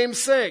my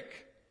name's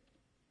sake.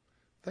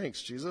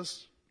 Thanks,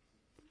 Jesus.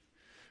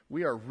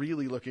 We are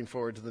really looking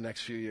forward to the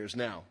next few years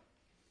now.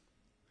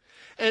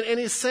 And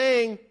he's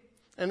saying,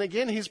 and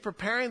again, he's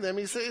preparing them.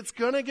 He said, it's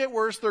going to get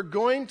worse. They're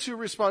going to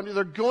respond to you.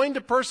 They're going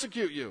to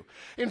persecute you.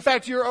 In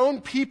fact, your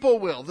own people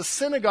will. The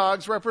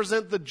synagogues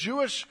represent the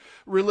Jewish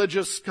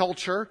religious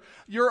culture.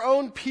 Your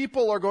own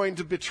people are going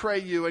to betray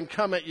you and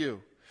come at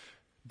you.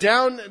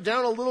 Down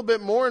a little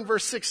bit more in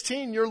verse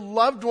 16, your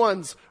loved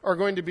ones are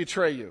going to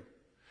betray you.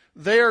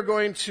 they are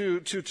going to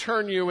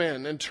turn you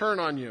in and turn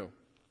on you.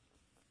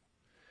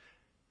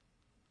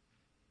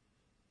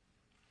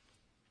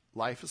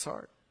 Life is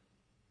hard.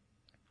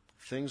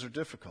 Things are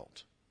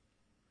difficult.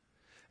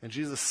 And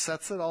Jesus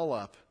sets it all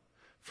up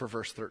for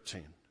verse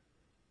 13.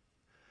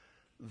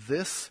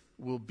 This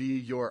will be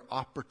your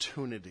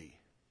opportunity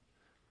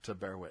to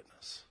bear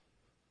witness.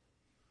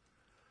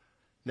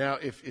 Now,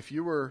 if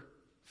you were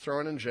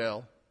thrown in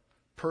jail,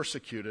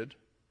 persecuted,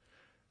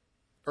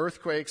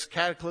 earthquakes,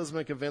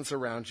 cataclysmic events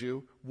around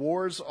you,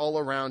 wars all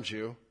around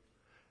you,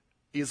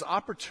 is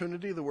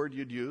opportunity the word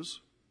you'd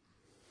use?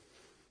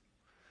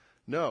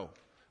 No.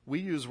 We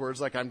use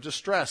words like, I'm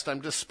distressed, I'm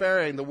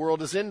despairing, the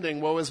world is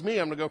ending, woe is me,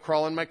 I'm going to go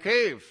crawl in my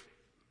cave.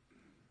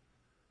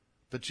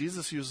 But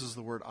Jesus uses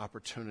the word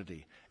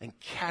opportunity. And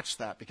catch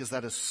that, because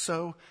that is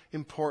so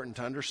important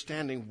to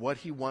understanding what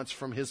he wants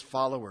from his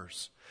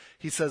followers.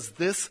 He says,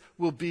 this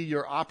will be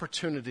your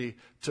opportunity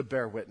to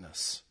bear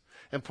witness.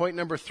 And point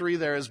number 3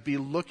 there is be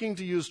looking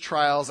to use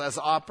trials as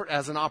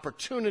an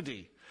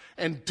opportunity.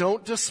 And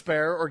don't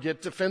despair or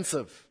get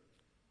defensive.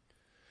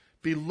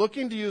 Be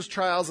looking to use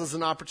trials as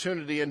an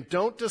opportunity, and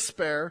don't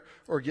despair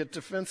or get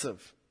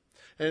defensive.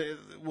 And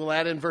we'll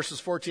add in verses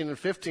 14 and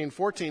 15.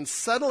 14,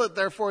 settle it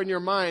therefore in your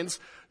minds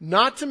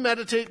not to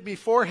meditate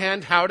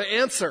beforehand how to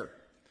answer.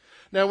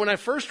 Now, when I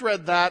first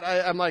read that,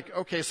 I'm like,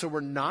 okay, so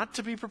we're not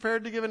to be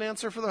prepared to give an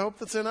answer for the hope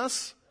that's in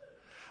us?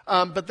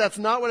 But that's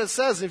not what it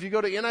says. If you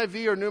go to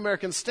NIV or New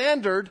American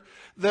Standard,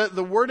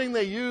 the wording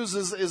they use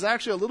is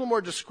actually a little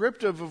more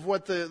descriptive of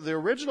what the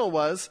original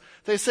was.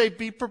 They say,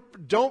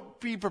 don't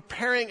be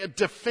preparing a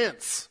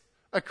defense,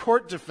 a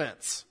court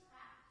defense.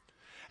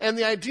 And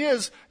the idea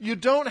is you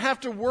don't have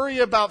to worry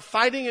about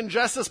fighting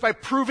injustice by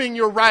proving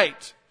you're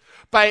right,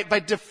 by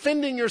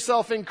defending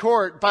yourself in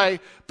court, by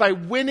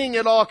winning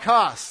at all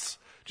costs.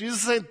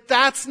 Jesus is saying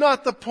that's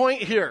not the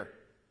point here.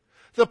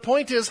 The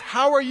point is,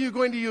 how are you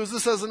going to use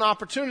this as an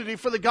opportunity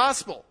for the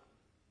gospel?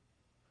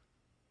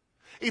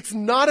 It's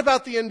not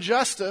about the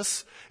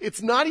injustice.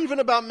 It's not even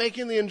about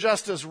making the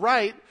injustice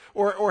right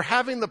or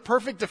having the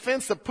perfect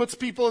defense that puts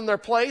people in their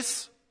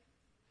place.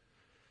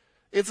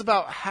 It's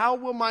about how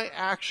will my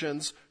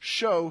actions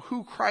show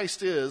who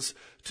Christ is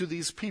to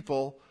these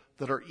people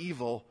that are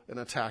evil and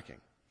attacking.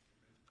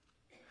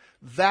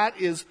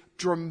 That is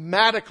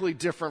dramatically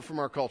different from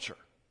our culture.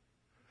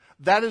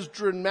 That is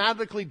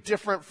dramatically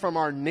different from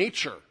our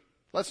nature.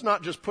 Let's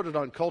not just put it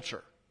on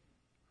culture.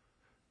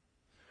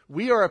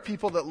 We are a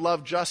people that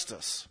love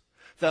justice,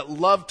 that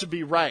love to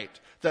be right,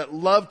 that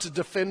love to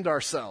defend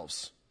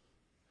ourselves.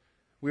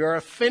 We are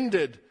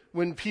offended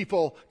when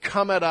people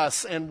come at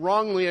us and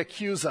wrongly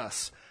accuse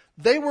us.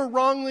 They were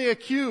wrongly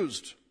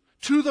accused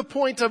to the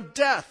point of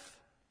death.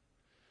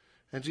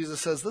 And Jesus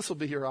says, this will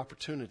be your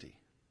opportunity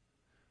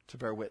to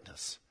bear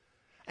witness.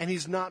 And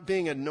he's not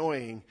being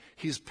annoying.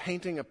 He's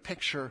painting a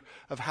picture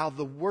of how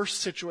the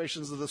worst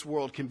situations of this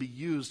world can be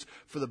used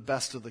for the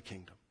best of the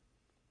kingdom.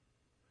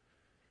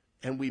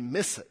 And we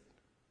miss it.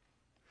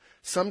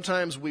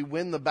 Sometimes we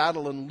win the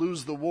battle and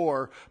lose the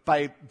war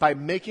by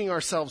making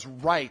ourselves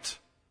right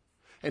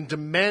and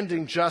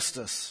demanding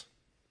justice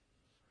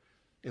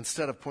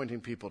instead of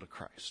pointing people to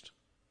Christ.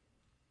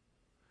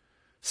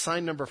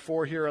 Sign number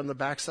 4 here on the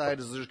backside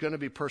is there's going to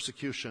be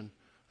persecution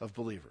of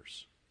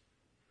believers.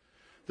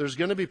 There's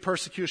going to be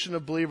persecution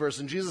of believers.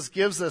 And Jesus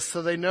gives this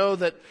so they know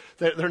that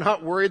they're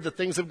not worried that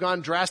things have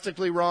gone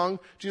drastically wrong.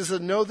 Jesus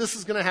said, no, this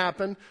is going to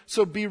happen.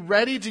 So be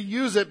ready to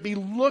use it. Be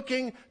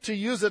looking to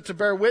use it to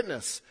bear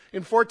witness.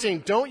 In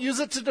 14, don't use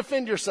it to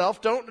defend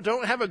yourself.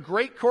 Don't have a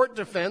great court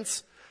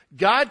defense.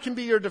 God can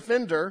be your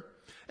defender.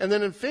 And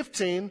then in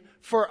 15,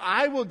 for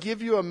I will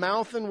give you a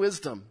mouth and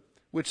wisdom,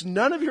 which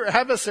none of your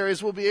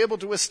adversaries will be able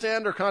to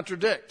withstand or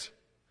contradict.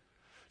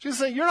 Jesus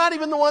is saying, you're not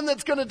even the one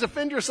that's going to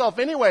defend yourself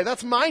anyway.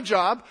 That's my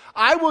job.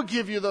 I will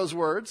give you those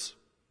words.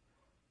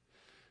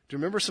 Do you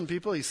remember some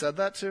people he said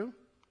that to? He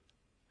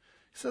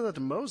said that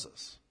to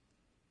Moses.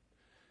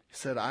 He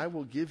said, I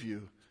will give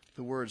you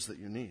the words that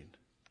you need.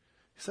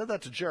 He said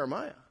that to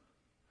Jeremiah.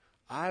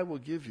 I will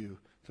give you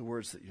the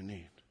words that you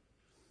need.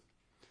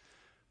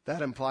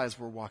 That implies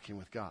we're walking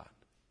with God.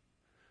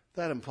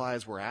 That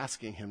implies we're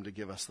asking him to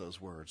give us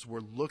those words. We're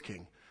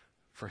looking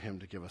for him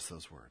to give us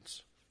those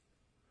words.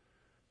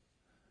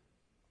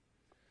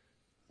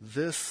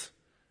 This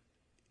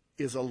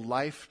is a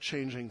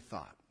life-changing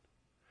thought.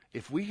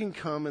 If we can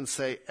come and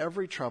say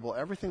every trouble,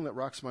 everything that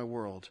rocks my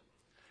world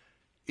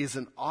is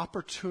an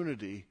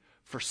opportunity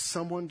for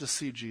someone to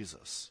see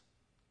Jesus,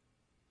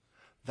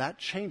 that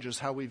changes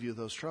how we view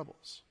those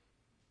troubles.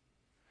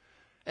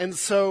 And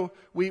so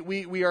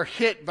we are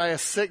hit by a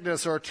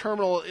sickness or a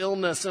terminal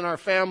illness in our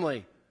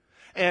family,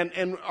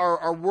 and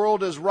our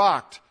world is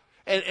rocked,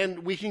 and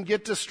we can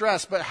get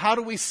distressed. But how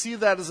do we see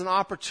that as an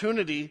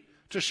opportunity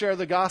to share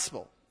the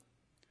gospel?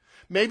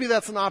 Maybe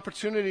that's an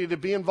opportunity to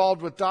be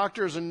involved with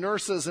doctors and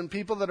nurses and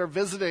people that are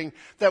visiting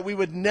that we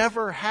would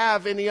never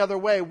have any other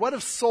way. What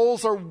if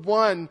souls are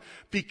won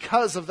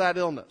because of that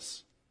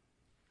illness?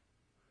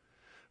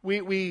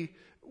 We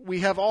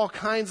have all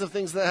kinds of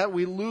things that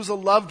we lose a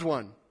loved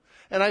one.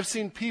 And I've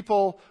seen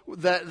people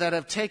that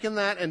have taken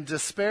that and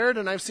despaired,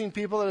 and I've seen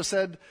people that have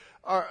said,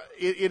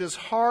 it is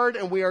hard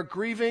and we are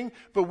grieving,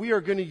 but we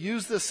are going to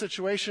use this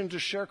situation to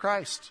share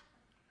Christ.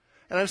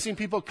 And I've seen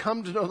people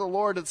come to know the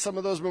Lord at some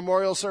of those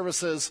memorial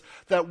services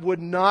that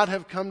would not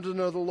have come to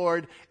know the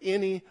Lord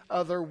any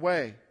other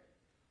way.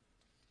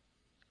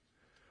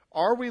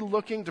 Are we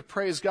looking to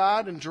praise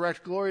God and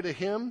direct glory to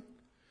Him?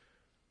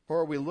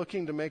 Or are we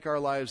looking to make our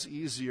lives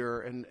easier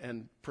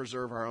and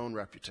preserve our own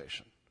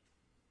reputation?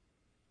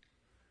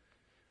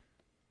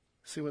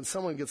 See, when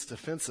someone gets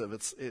defensive,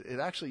 it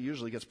actually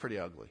usually gets pretty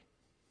ugly.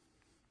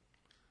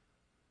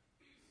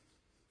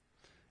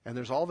 And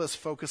there's all this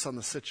focus on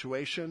the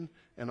situation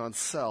and on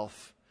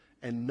self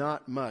and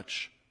not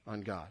much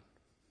on God.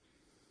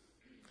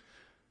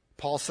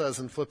 Paul says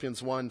in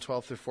Philippians 1,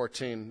 12 through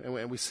 14,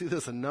 and we see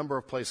this a number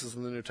of places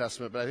in the New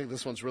Testament, but I think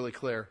this one's really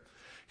clear.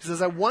 He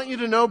says, I want you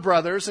to know,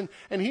 brothers, and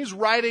he's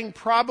writing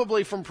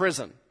probably from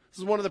prison. This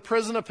is one of the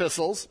prison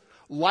epistles.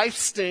 Life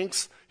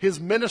stinks. His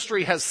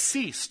ministry has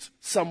ceased,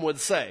 some would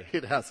say.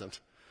 It hasn't.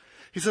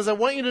 He says, I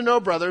want you to know,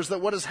 brothers,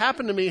 that what has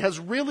happened to me has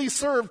really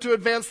served to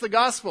advance the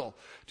gospel.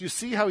 Do you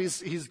see how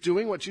he's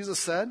doing what Jesus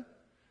said?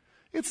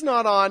 It's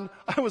not on,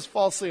 I was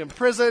falsely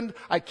imprisoned.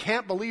 I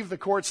can't believe the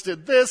courts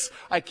did this.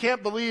 I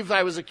can't believe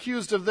I was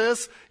accused of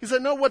this. He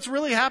said, no, what's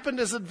really happened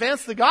is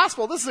advance the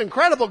gospel. This is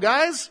incredible,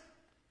 guys.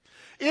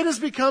 It has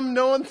become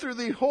known through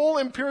the whole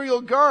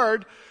imperial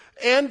guard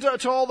and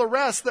to all the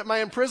rest that my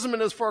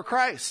imprisonment is for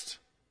Christ.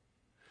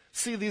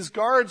 See, these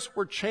guards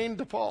were chained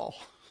to Paul.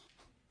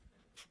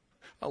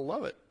 I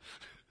love it.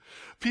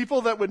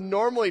 People that would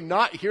normally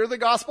not hear the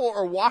gospel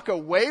or walk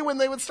away when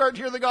they would start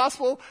to hear the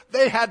gospel,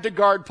 they had to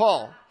guard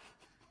Paul.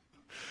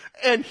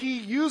 And he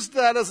used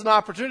that as an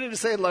opportunity to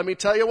say, let me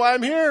tell you why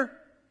I'm here.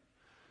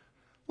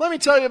 Let me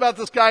tell you about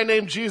this guy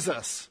named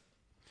Jesus.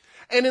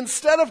 And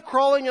instead of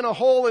crawling in a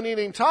hole and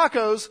eating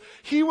tacos,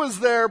 he was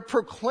there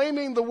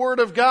proclaiming the word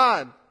of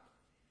God.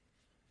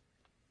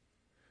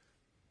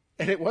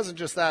 And it wasn't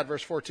just that,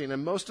 verse 14.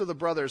 And most of the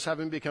brothers,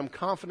 having become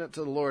confident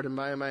to the Lord in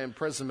my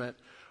imprisonment,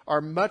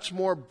 are much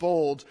more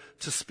bold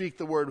to speak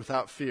the word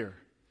without fear.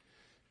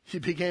 He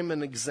became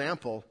an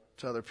example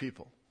to other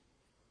people.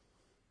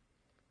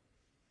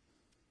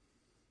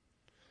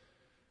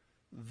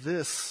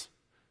 This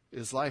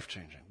is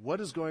life-changing. What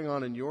is going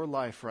on in your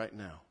life right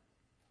now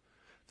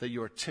that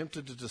you are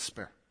tempted to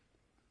despair?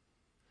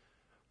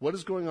 What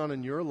is going on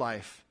in your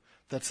life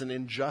that's an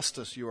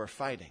injustice you are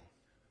fighting?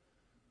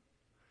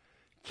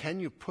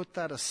 Can you put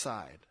that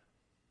aside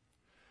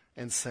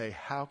and say,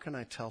 how can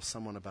I tell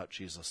someone about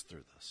Jesus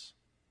through this?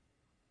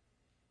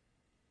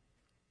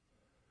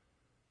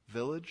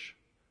 Village,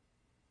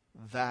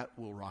 that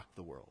will rock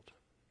the world.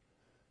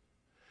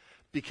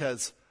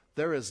 Because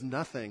there is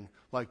nothing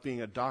like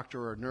being a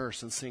doctor or a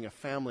nurse and seeing a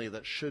family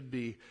that should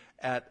be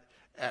at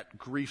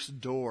grief's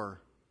door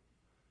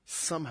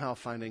somehow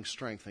finding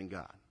strength in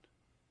God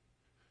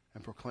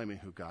and proclaiming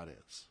who God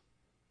is.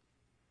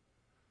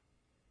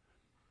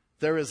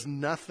 There is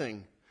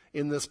nothing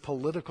in this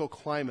political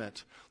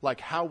climate like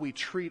how we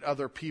treat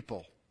other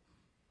people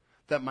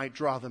that might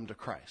draw them to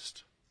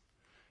Christ.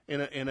 In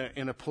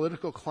a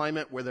political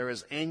climate where there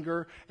is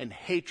anger and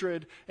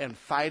hatred and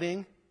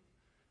fighting,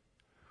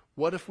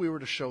 what if we were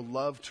to show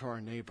love to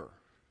our neighbor?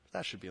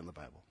 That should be in the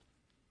Bible.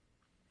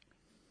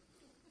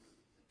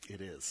 It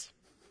is.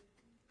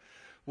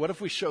 What if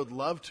we showed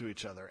love to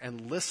each other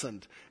and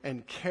listened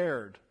and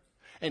cared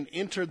and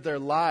entered their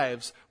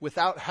lives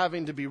without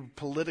having to be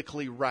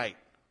politically right?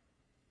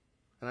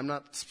 And I'm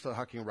not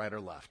talking right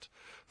or left.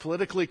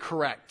 Politically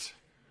correct.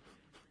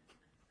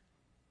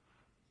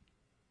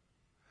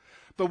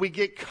 But we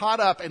get caught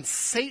up, and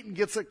Satan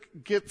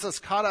gets us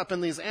caught up in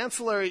these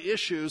ancillary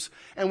issues,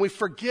 and we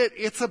forget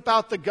it's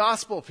about the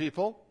gospel,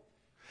 people.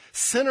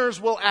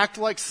 Sinners will act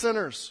like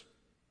sinners.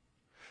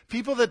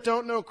 People that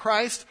don't know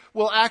Christ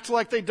will act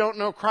like they don't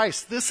know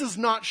Christ. This is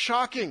not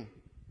shocking.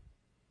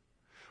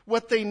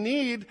 What they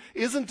need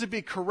isn't to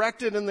be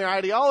corrected in their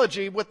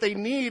ideology. What they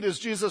need is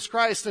Jesus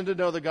Christ and to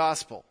know the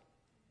gospel.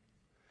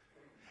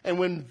 And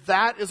when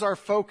that is our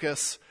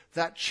focus,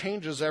 that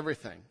changes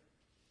everything.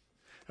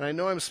 And I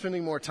know I'm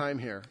spending more time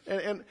here.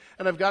 And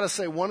I've got to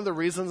say, one of the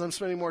reasons I'm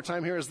spending more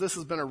time here is this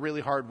has been a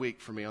really hard week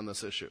for me on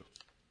this issue.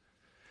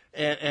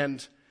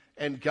 And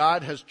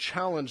God has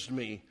challenged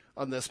me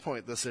on this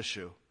point, this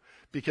issue.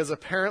 Because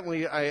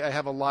apparently I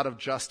have a lot of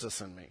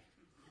justice in me.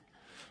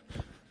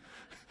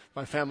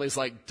 My family's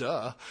like,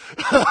 duh.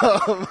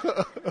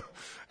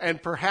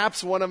 And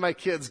perhaps one of my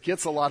kids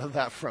gets a lot of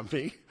that from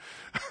me.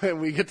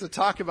 And we get to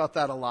talk about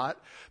that a lot.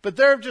 But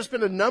there have just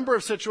been a number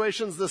of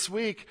situations this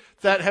week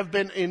that have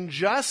been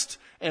unjust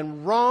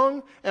and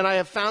wrong. And I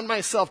have found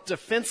myself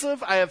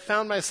defensive. I have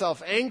found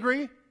myself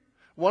angry.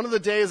 One of the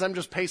days I'm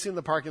just pacing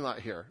the parking lot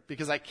here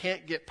because I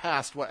can't get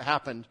past what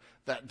happened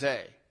that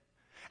day.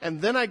 And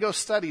then I go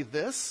study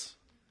this.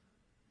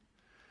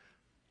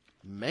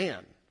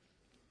 Man.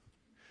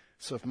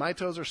 So if my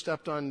toes are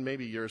stepped on,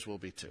 maybe yours will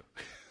be too.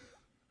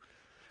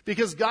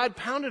 Because God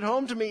pounded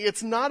home to me,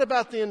 it's not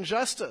about the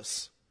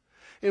injustice.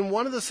 in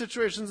one of the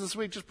situations this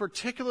week, just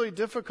particularly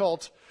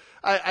difficult,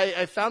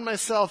 I found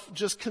myself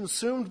just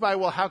consumed by,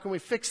 well, how can we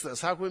fix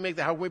this? How can we make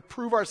that? How can we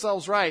prove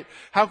ourselves right?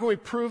 How can we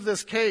prove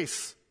this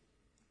case?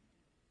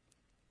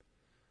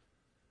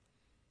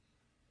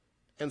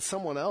 And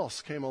someone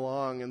else came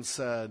along and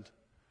said,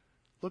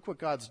 look what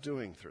God's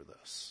doing through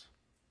this.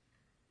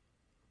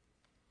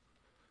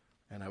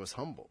 And I was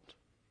humbled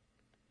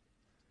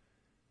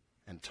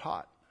and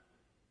taught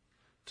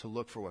to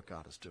look for what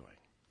God is doing.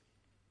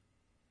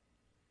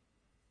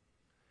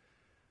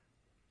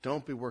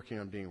 Don't be working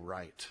on being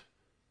right.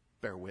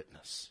 Bear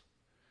witness.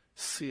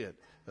 See it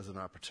as an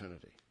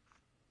opportunity.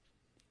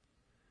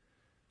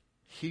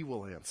 He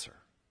will answer.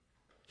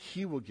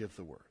 He will give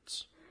the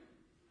words.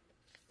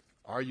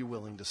 Are you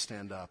willing to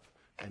stand up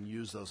and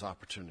use those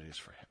opportunities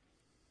for him?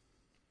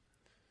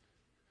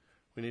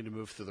 We need to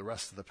move through the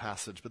rest of the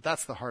passage, but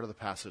that's the heart of the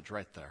passage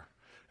right there,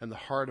 and the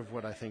heart of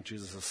what I think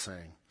Jesus is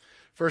saying.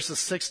 Verses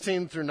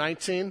 16 through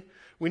 19,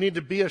 we need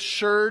to be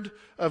assured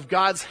of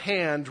God's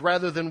hand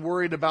rather than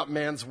worried about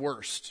man's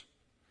worst.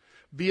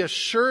 Be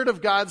assured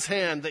of God's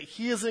hand, that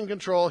he is in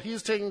control, he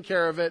is taking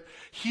care of it,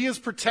 he is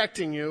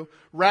protecting you,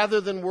 rather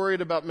than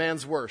worried about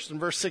man's worst. In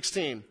verse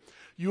 16,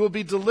 you will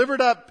be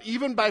delivered up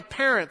even by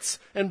parents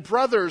and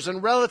brothers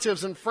and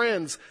relatives and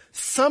friends.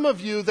 Some of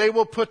you they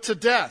will put to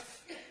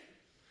death.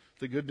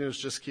 The good news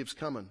just keeps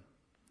coming.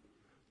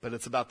 But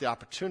it's about the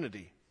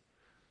opportunity,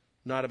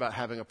 not about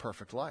having a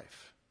perfect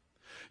life.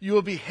 You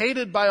will be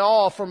hated by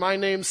all for my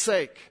name's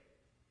sake.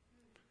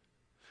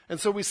 And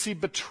so we see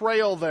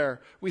betrayal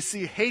there. We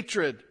see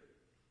hatred.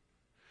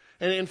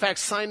 And in fact,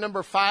 sign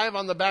number 5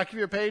 on the back of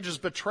your page is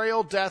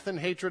betrayal, death, and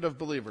hatred of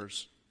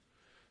believers.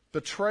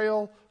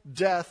 Betrayal,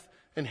 death,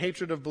 and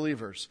hatred of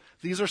believers.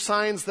 These are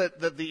signs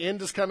that the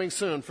end is coming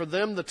soon. For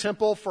them, the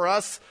temple. For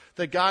us,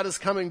 that God is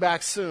coming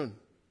back soon.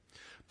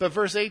 But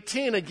verse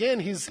 18, again,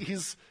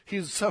 he's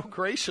so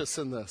gracious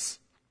in this.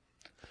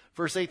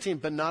 Verse 18,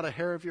 but not a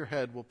hair of your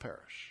head will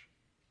perish.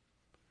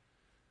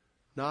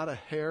 Not a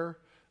hair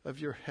of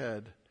your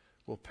head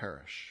will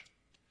perish.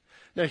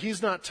 Now,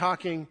 he's not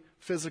talking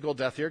physical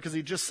death here, because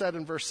he just said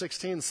in verse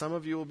 16, some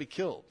of you will be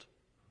killed.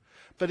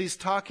 But he's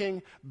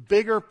talking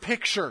bigger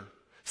picture,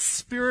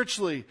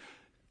 spiritually.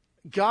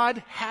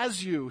 God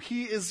has you.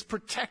 He is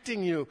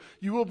protecting you.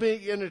 You will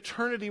be in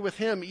eternity with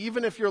him,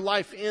 even if your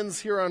life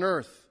ends here on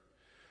earth.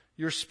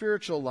 Your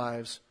spiritual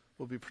lives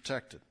will be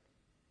protected.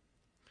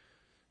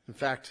 In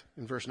fact,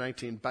 in verse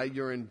 19, by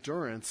your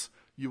endurance,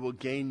 you will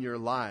gain your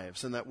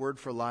lives. And that word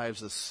for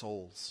lives is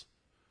souls.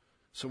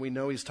 So we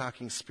know he's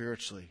talking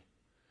spiritually.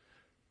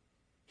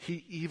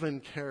 He even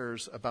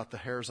cares about the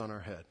hairs on our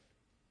head,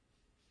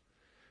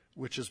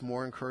 which is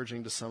more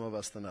encouraging to some of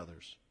us than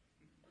others.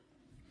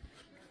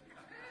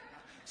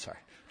 Sorry,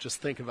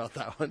 just think about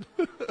that one.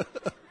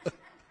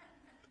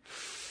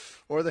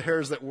 Or the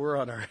hairs that were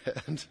on our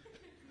head.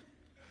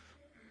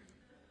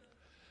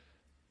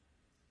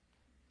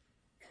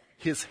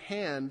 His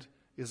hand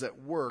is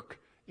at work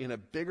in a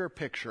bigger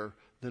picture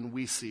than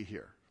we see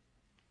here.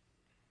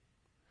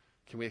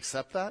 Can we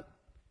accept that?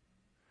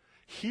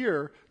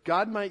 Here,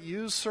 God might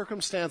use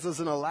circumstances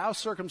and allow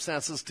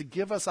circumstances to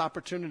give us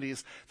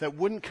opportunities that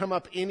wouldn't come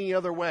up any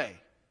other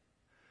way.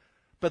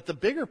 But the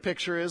bigger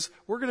picture is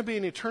we're going to be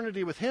in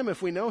eternity with him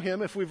if we know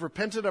him, if we've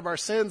repented of our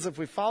sins, if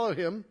we follow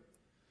him.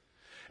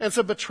 And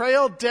so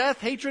betrayal, death,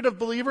 hatred of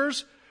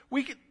believers,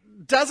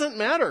 doesn't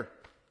matter.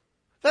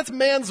 That's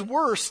man's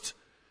worst.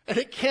 And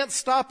it can't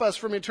stop us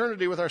from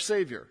eternity with our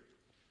Savior.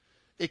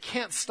 It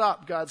can't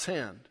stop God's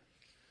hand.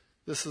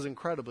 This is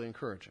incredibly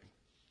encouraging.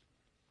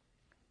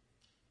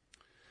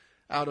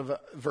 Out of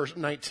verse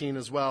 19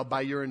 as well,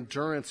 by your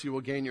endurance you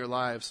will gain your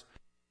lives.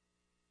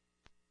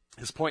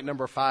 His point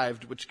number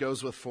 5, which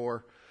goes with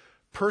 4,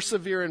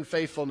 persevere in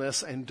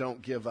faithfulness and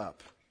don't give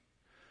up.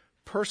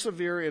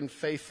 Persevere in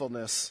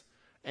faithfulness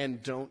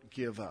and don't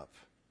give up.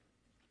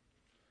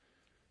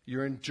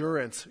 Your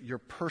endurance, your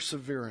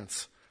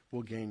perseverance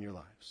will gain your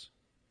lives.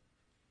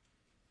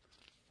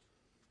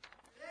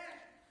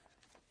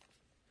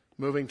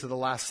 Moving to the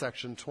last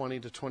section,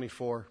 20 to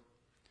 24.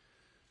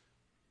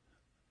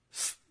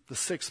 The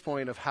 6th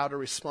point of how to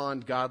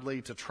respond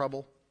godly to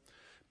trouble.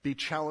 Be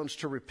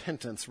challenged to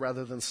repentance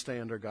rather than stay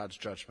under God's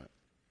judgment.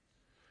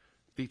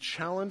 Be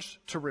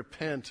challenged to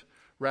repent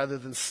rather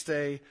than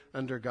stay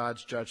under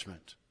God's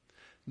judgment.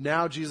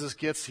 Now Jesus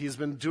he's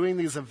been doing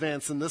these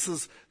events, and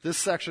this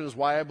section is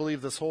why I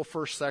believe this whole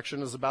first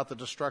section is about the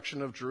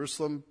destruction of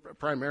Jerusalem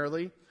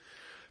primarily,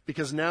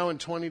 because now in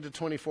 20 to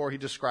 24 he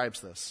describes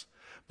this.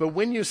 But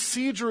when you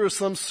see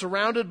Jerusalem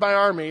surrounded by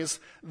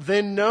armies,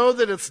 then know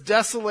that its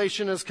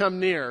desolation has come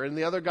near. And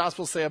the other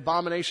Gospels say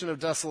abomination of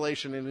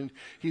desolation, and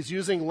he's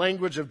using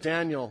language of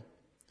Daniel.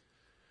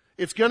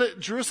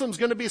 Jerusalem's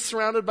going to be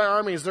surrounded by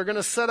armies. They're going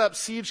to set up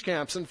siege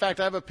camps. In fact,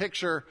 I have a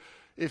picture.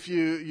 If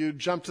you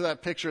jump to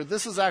that picture,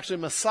 this is actually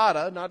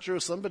Masada, not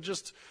Jerusalem, but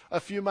just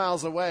a few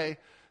miles away.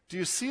 Do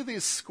you see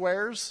these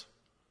squares?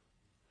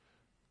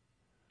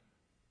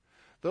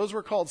 Those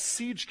were called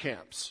siege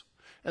camps.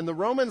 And the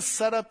Romans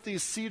set up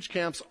these siege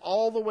camps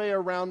all the way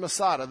around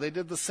Masada. They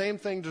did the same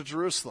thing to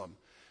Jerusalem.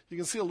 You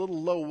can see a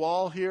little low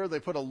wall here.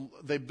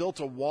 They built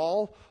a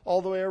wall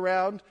all the way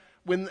around.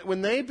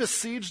 When they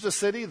besieged a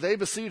city, they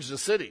besieged a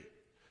city.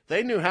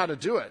 They knew how to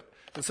do it.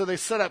 And so they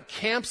set up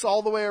camps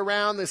all the way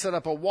around. They set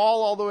up a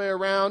wall all the way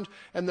around.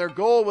 And their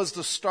goal was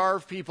to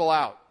starve people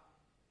out.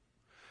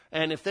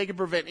 And if they could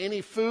prevent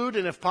any food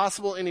and, if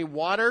possible, any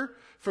water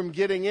from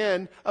getting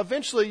in,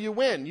 eventually you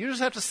win. You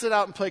just have to sit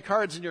out and play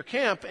cards in your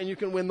camp, and you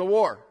can win the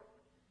war.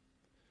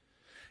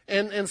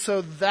 And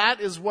so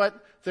that is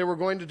what they were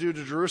going to do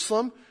to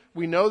Jerusalem.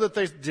 We know that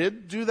they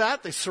did do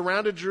that. They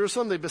surrounded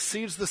Jerusalem. They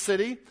besieged the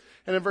city.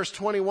 And in verse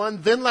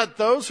 21, then let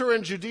those who are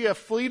in Judea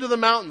flee to the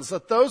mountains.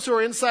 Let those who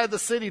are inside the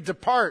city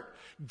depart.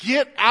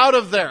 Get out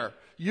of there.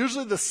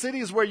 Usually the city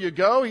is where you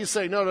go. He's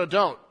saying, no,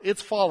 don't.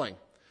 It's falling.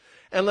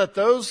 And let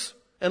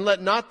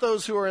not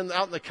those who are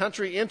out in the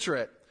country enter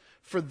it.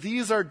 For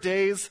these are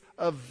days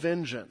of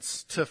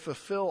vengeance, to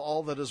fulfill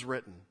all that is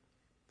written.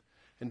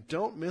 And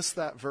don't miss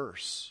that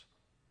verse.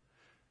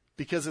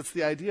 Because it's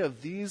the idea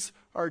of these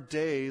are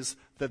days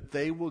that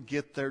they will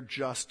get their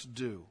just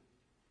due.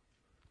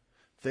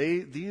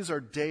 These are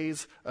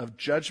days of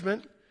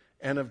judgment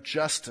and of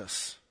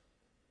justice.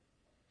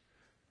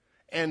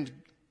 And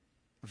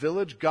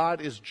village,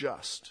 God is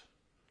just.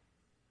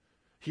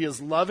 He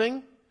is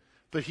loving,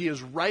 but he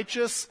is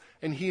righteous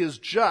and he is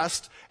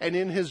just. And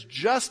in his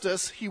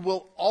justice, he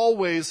will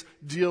always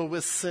deal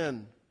with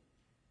sin.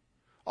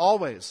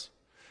 Always.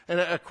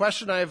 And a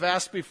question I have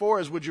asked before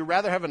is, would you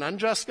rather have an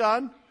unjust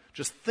God?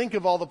 Just think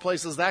of all the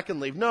places that can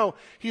lead. No,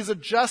 he's a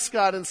just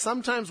God, and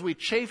sometimes we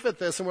chafe at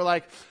this and we're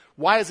like,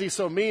 why is he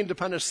so mean to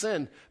punish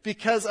sin?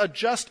 Because a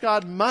just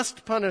God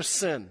must punish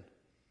sin.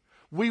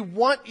 We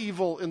want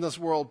evil in this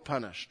world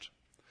punished.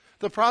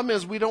 The problem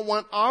is we don't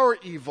want our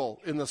evil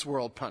in this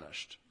world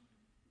punished.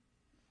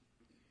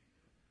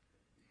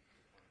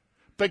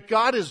 But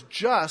God is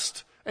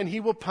just, and he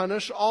will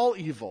punish all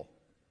evil.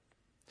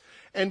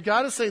 And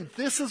God is saying,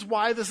 this is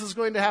why this is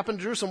going to happen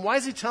to Jerusalem. Why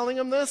is he telling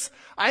them this?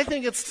 I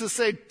think it's to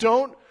say,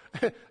 don't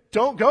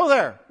go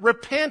there.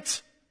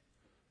 Repent.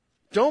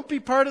 Don't be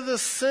part of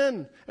this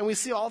sin. And we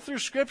see all through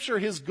Scripture,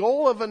 his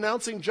goal of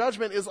announcing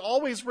judgment is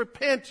always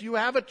repent. You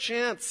have a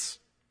chance.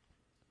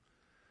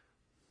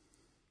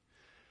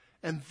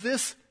 And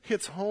this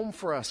hits home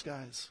for us,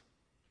 guys.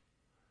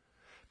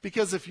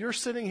 Because if you're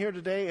sitting here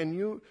today and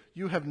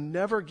you have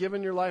never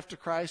given your life to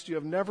Christ, you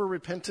have never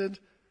repented,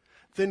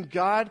 then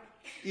God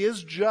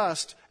is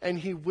just and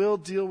he will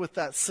deal with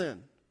that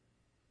sin.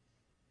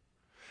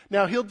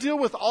 Now, he'll deal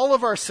with all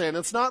of our sin.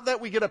 It's not that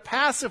we get a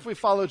pass if we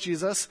follow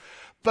Jesus,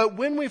 but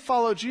when we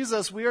follow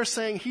Jesus, we are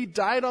saying he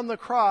died on the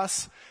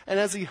cross, and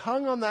as he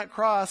hung on that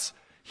cross,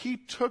 he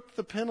took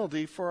the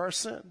penalty for our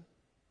sin.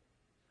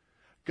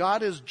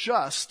 God is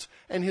just,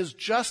 and his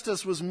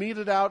justice was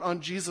meted out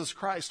on Jesus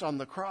Christ on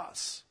the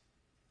cross.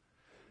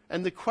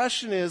 And the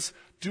question is,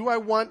 do I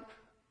want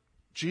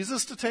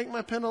Jesus to take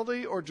my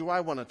penalty, or do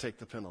I want to take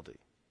the penalty?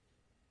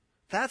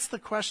 That's the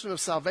question of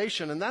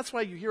salvation, and that's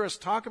why you hear us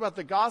talk about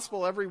the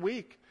gospel every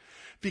week.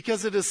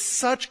 Because it is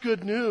such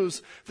good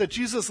news that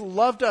Jesus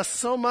loved us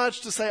so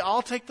much to say,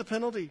 I'll take the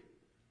penalty.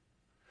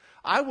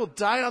 I will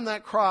die on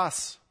that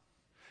cross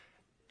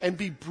and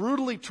be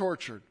brutally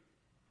tortured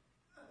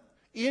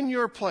in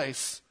your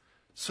place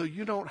so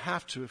you don't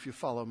have to if you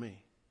follow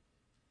me.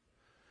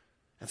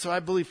 And so I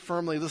believe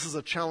firmly this is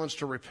a challenge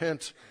to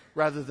repent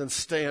rather than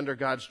stay under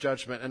God's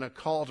judgment, and a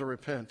call to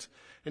repent.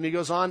 And he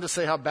goes on to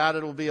say how bad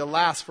it will be,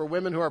 alas, for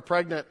women who are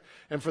pregnant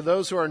and for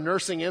those who are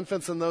nursing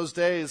infants in those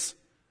days.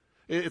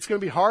 It's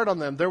going to be hard on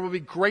them. There will be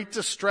great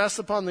distress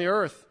upon the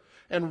earth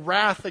and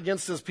wrath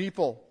against his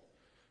people.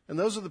 And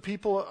those are the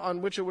people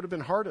on which it would have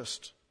been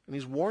hardest. And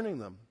he's warning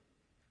them.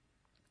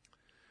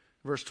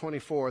 Verse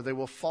 24, they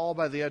will fall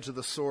by the edge of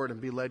the sword and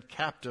be led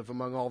captive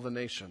among all the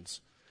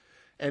nations.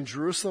 And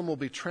Jerusalem will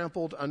be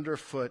trampled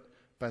underfoot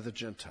by the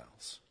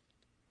Gentiles.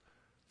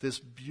 This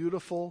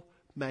beautiful,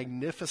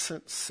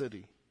 magnificent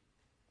city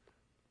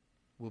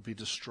will be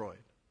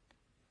destroyed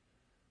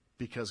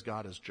because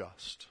God is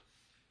just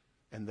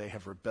and they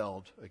have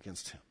rebelled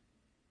against him.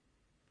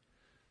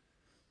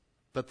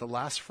 But the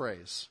last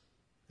phrase,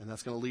 and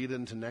that's going to lead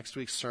into next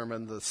week's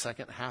sermon, the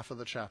second half of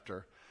the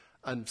chapter,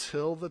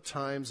 until the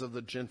times of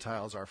the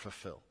Gentiles are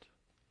fulfilled.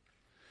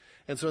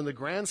 And so in the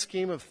grand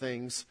scheme of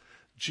things,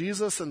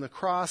 Jesus and the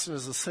cross and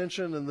his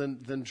ascension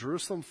and then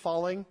Jerusalem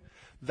falling,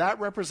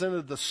 that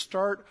represented the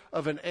start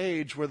of an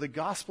age where the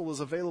gospel is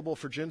available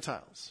for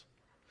Gentiles.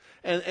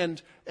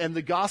 And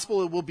the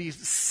gospel will be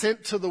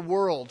sent to the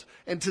world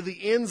and to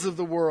the ends of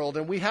the world,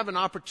 and we have an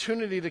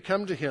opportunity to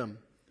come to him.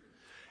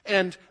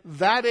 And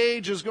that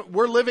age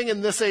we're living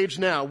in this age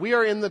now. We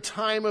are in the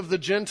time of the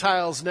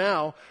Gentiles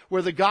now,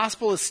 where the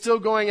gospel is still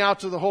going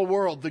out to the whole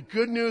world. The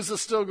good news is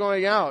still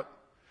going out.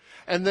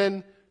 And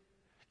then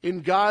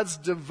in God's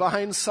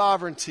divine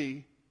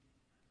sovereignty,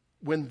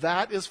 when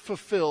that is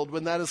fulfilled,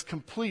 when that is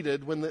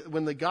completed, when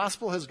the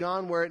gospel has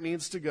gone where it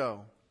needs to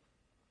go,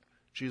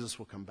 Jesus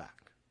will come back.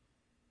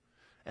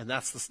 And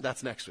that's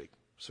next week.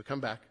 So come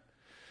back.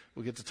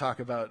 we get to talk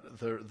about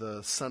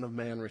the Son of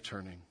Man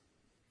returning.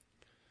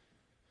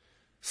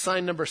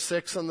 Sign number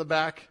 6 on the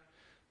back,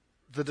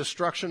 the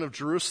destruction of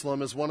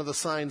Jerusalem is one of the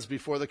signs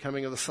before the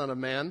coming of the Son of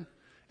Man,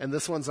 and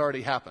this one's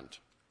already happened,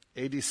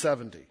 AD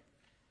 70.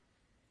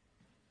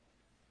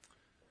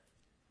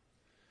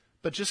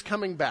 But just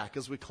coming back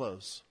as we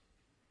close,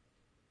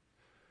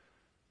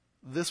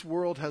 this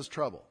world has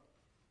trouble.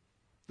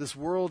 This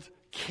world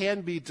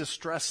can be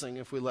distressing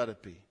if we let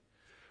it be.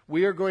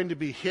 We are going to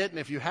be hit, and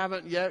if you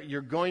haven't yet,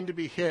 you're going to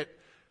be hit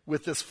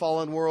with this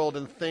fallen world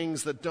and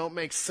things that don't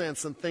make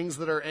sense and things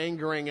that are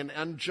angering and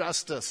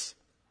injustice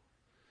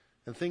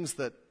and things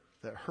that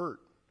hurt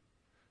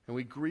and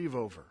we grieve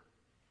over.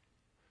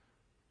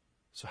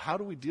 So how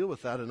do we deal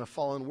with that in a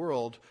fallen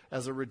world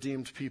as a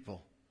redeemed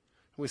people?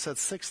 We said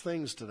 6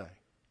 things today.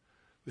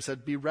 We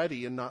said, be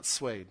ready and not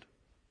swayed.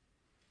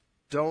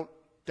 Don't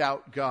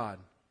doubt God.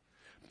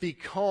 Be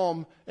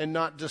calm and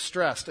not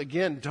distressed.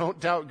 Again,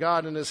 don't doubt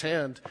God in his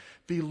hand.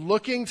 Be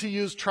looking to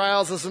use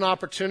trials as an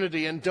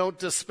opportunity and don't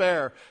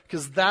despair,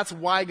 because that's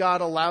why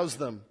God allows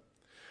them.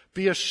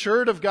 Be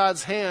assured of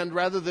God's hand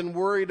rather than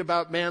worried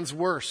about man's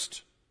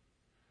worst.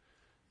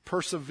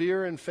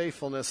 Persevere in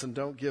faithfulness and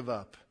don't give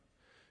up.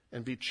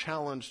 And be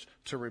challenged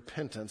to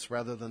repentance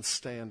rather than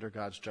stay under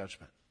God's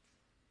judgment.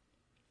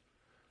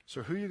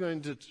 So who are you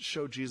going to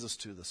show Jesus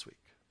to this week?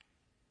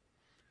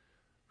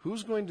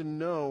 Who's going to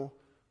know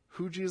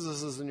who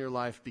Jesus is in your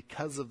life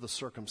because of the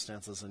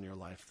circumstances in your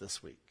life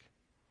this week?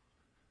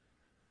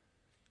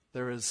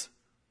 There is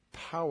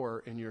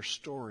power in your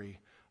story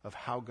of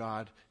how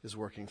God is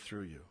working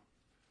through you.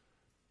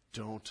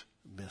 Don't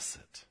miss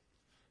it.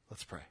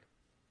 Let's pray.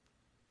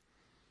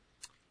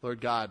 Lord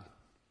God,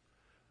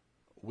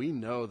 we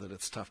know that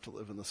it's tough to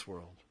live in this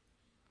world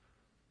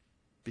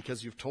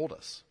because you've told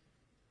us.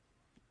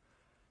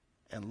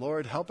 And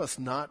Lord, help us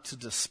not to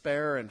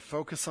despair and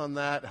focus on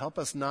that. Help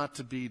us not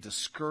to be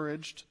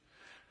discouraged,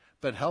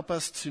 but help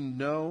us to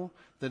know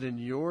that in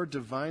your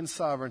divine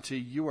sovereignty,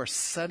 you are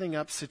setting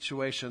up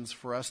situations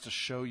for us to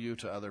show you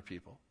to other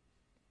people.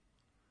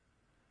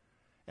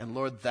 And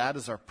Lord, that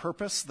is our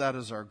purpose. That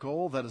is our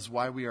goal. That is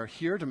why we are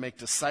here, to make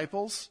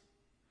disciples.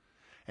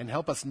 And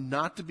help us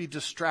not to be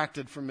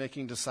distracted from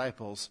making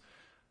disciples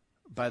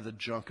by the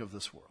junk of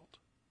this world.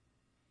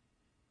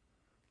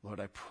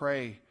 Lord, I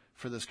pray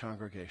for this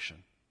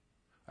congregation.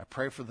 I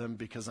pray for them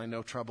because I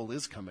know trouble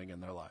is coming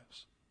in their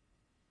lives.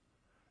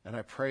 And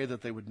I pray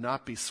that they would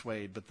not be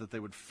swayed, but that they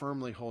would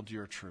firmly hold to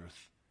your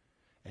truth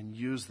and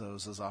use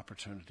those as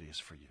opportunities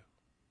for you.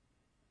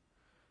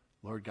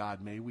 Lord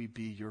God, may we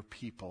be your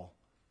people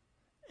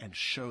and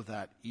show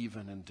that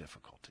even in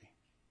difficulty.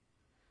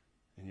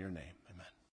 In your name.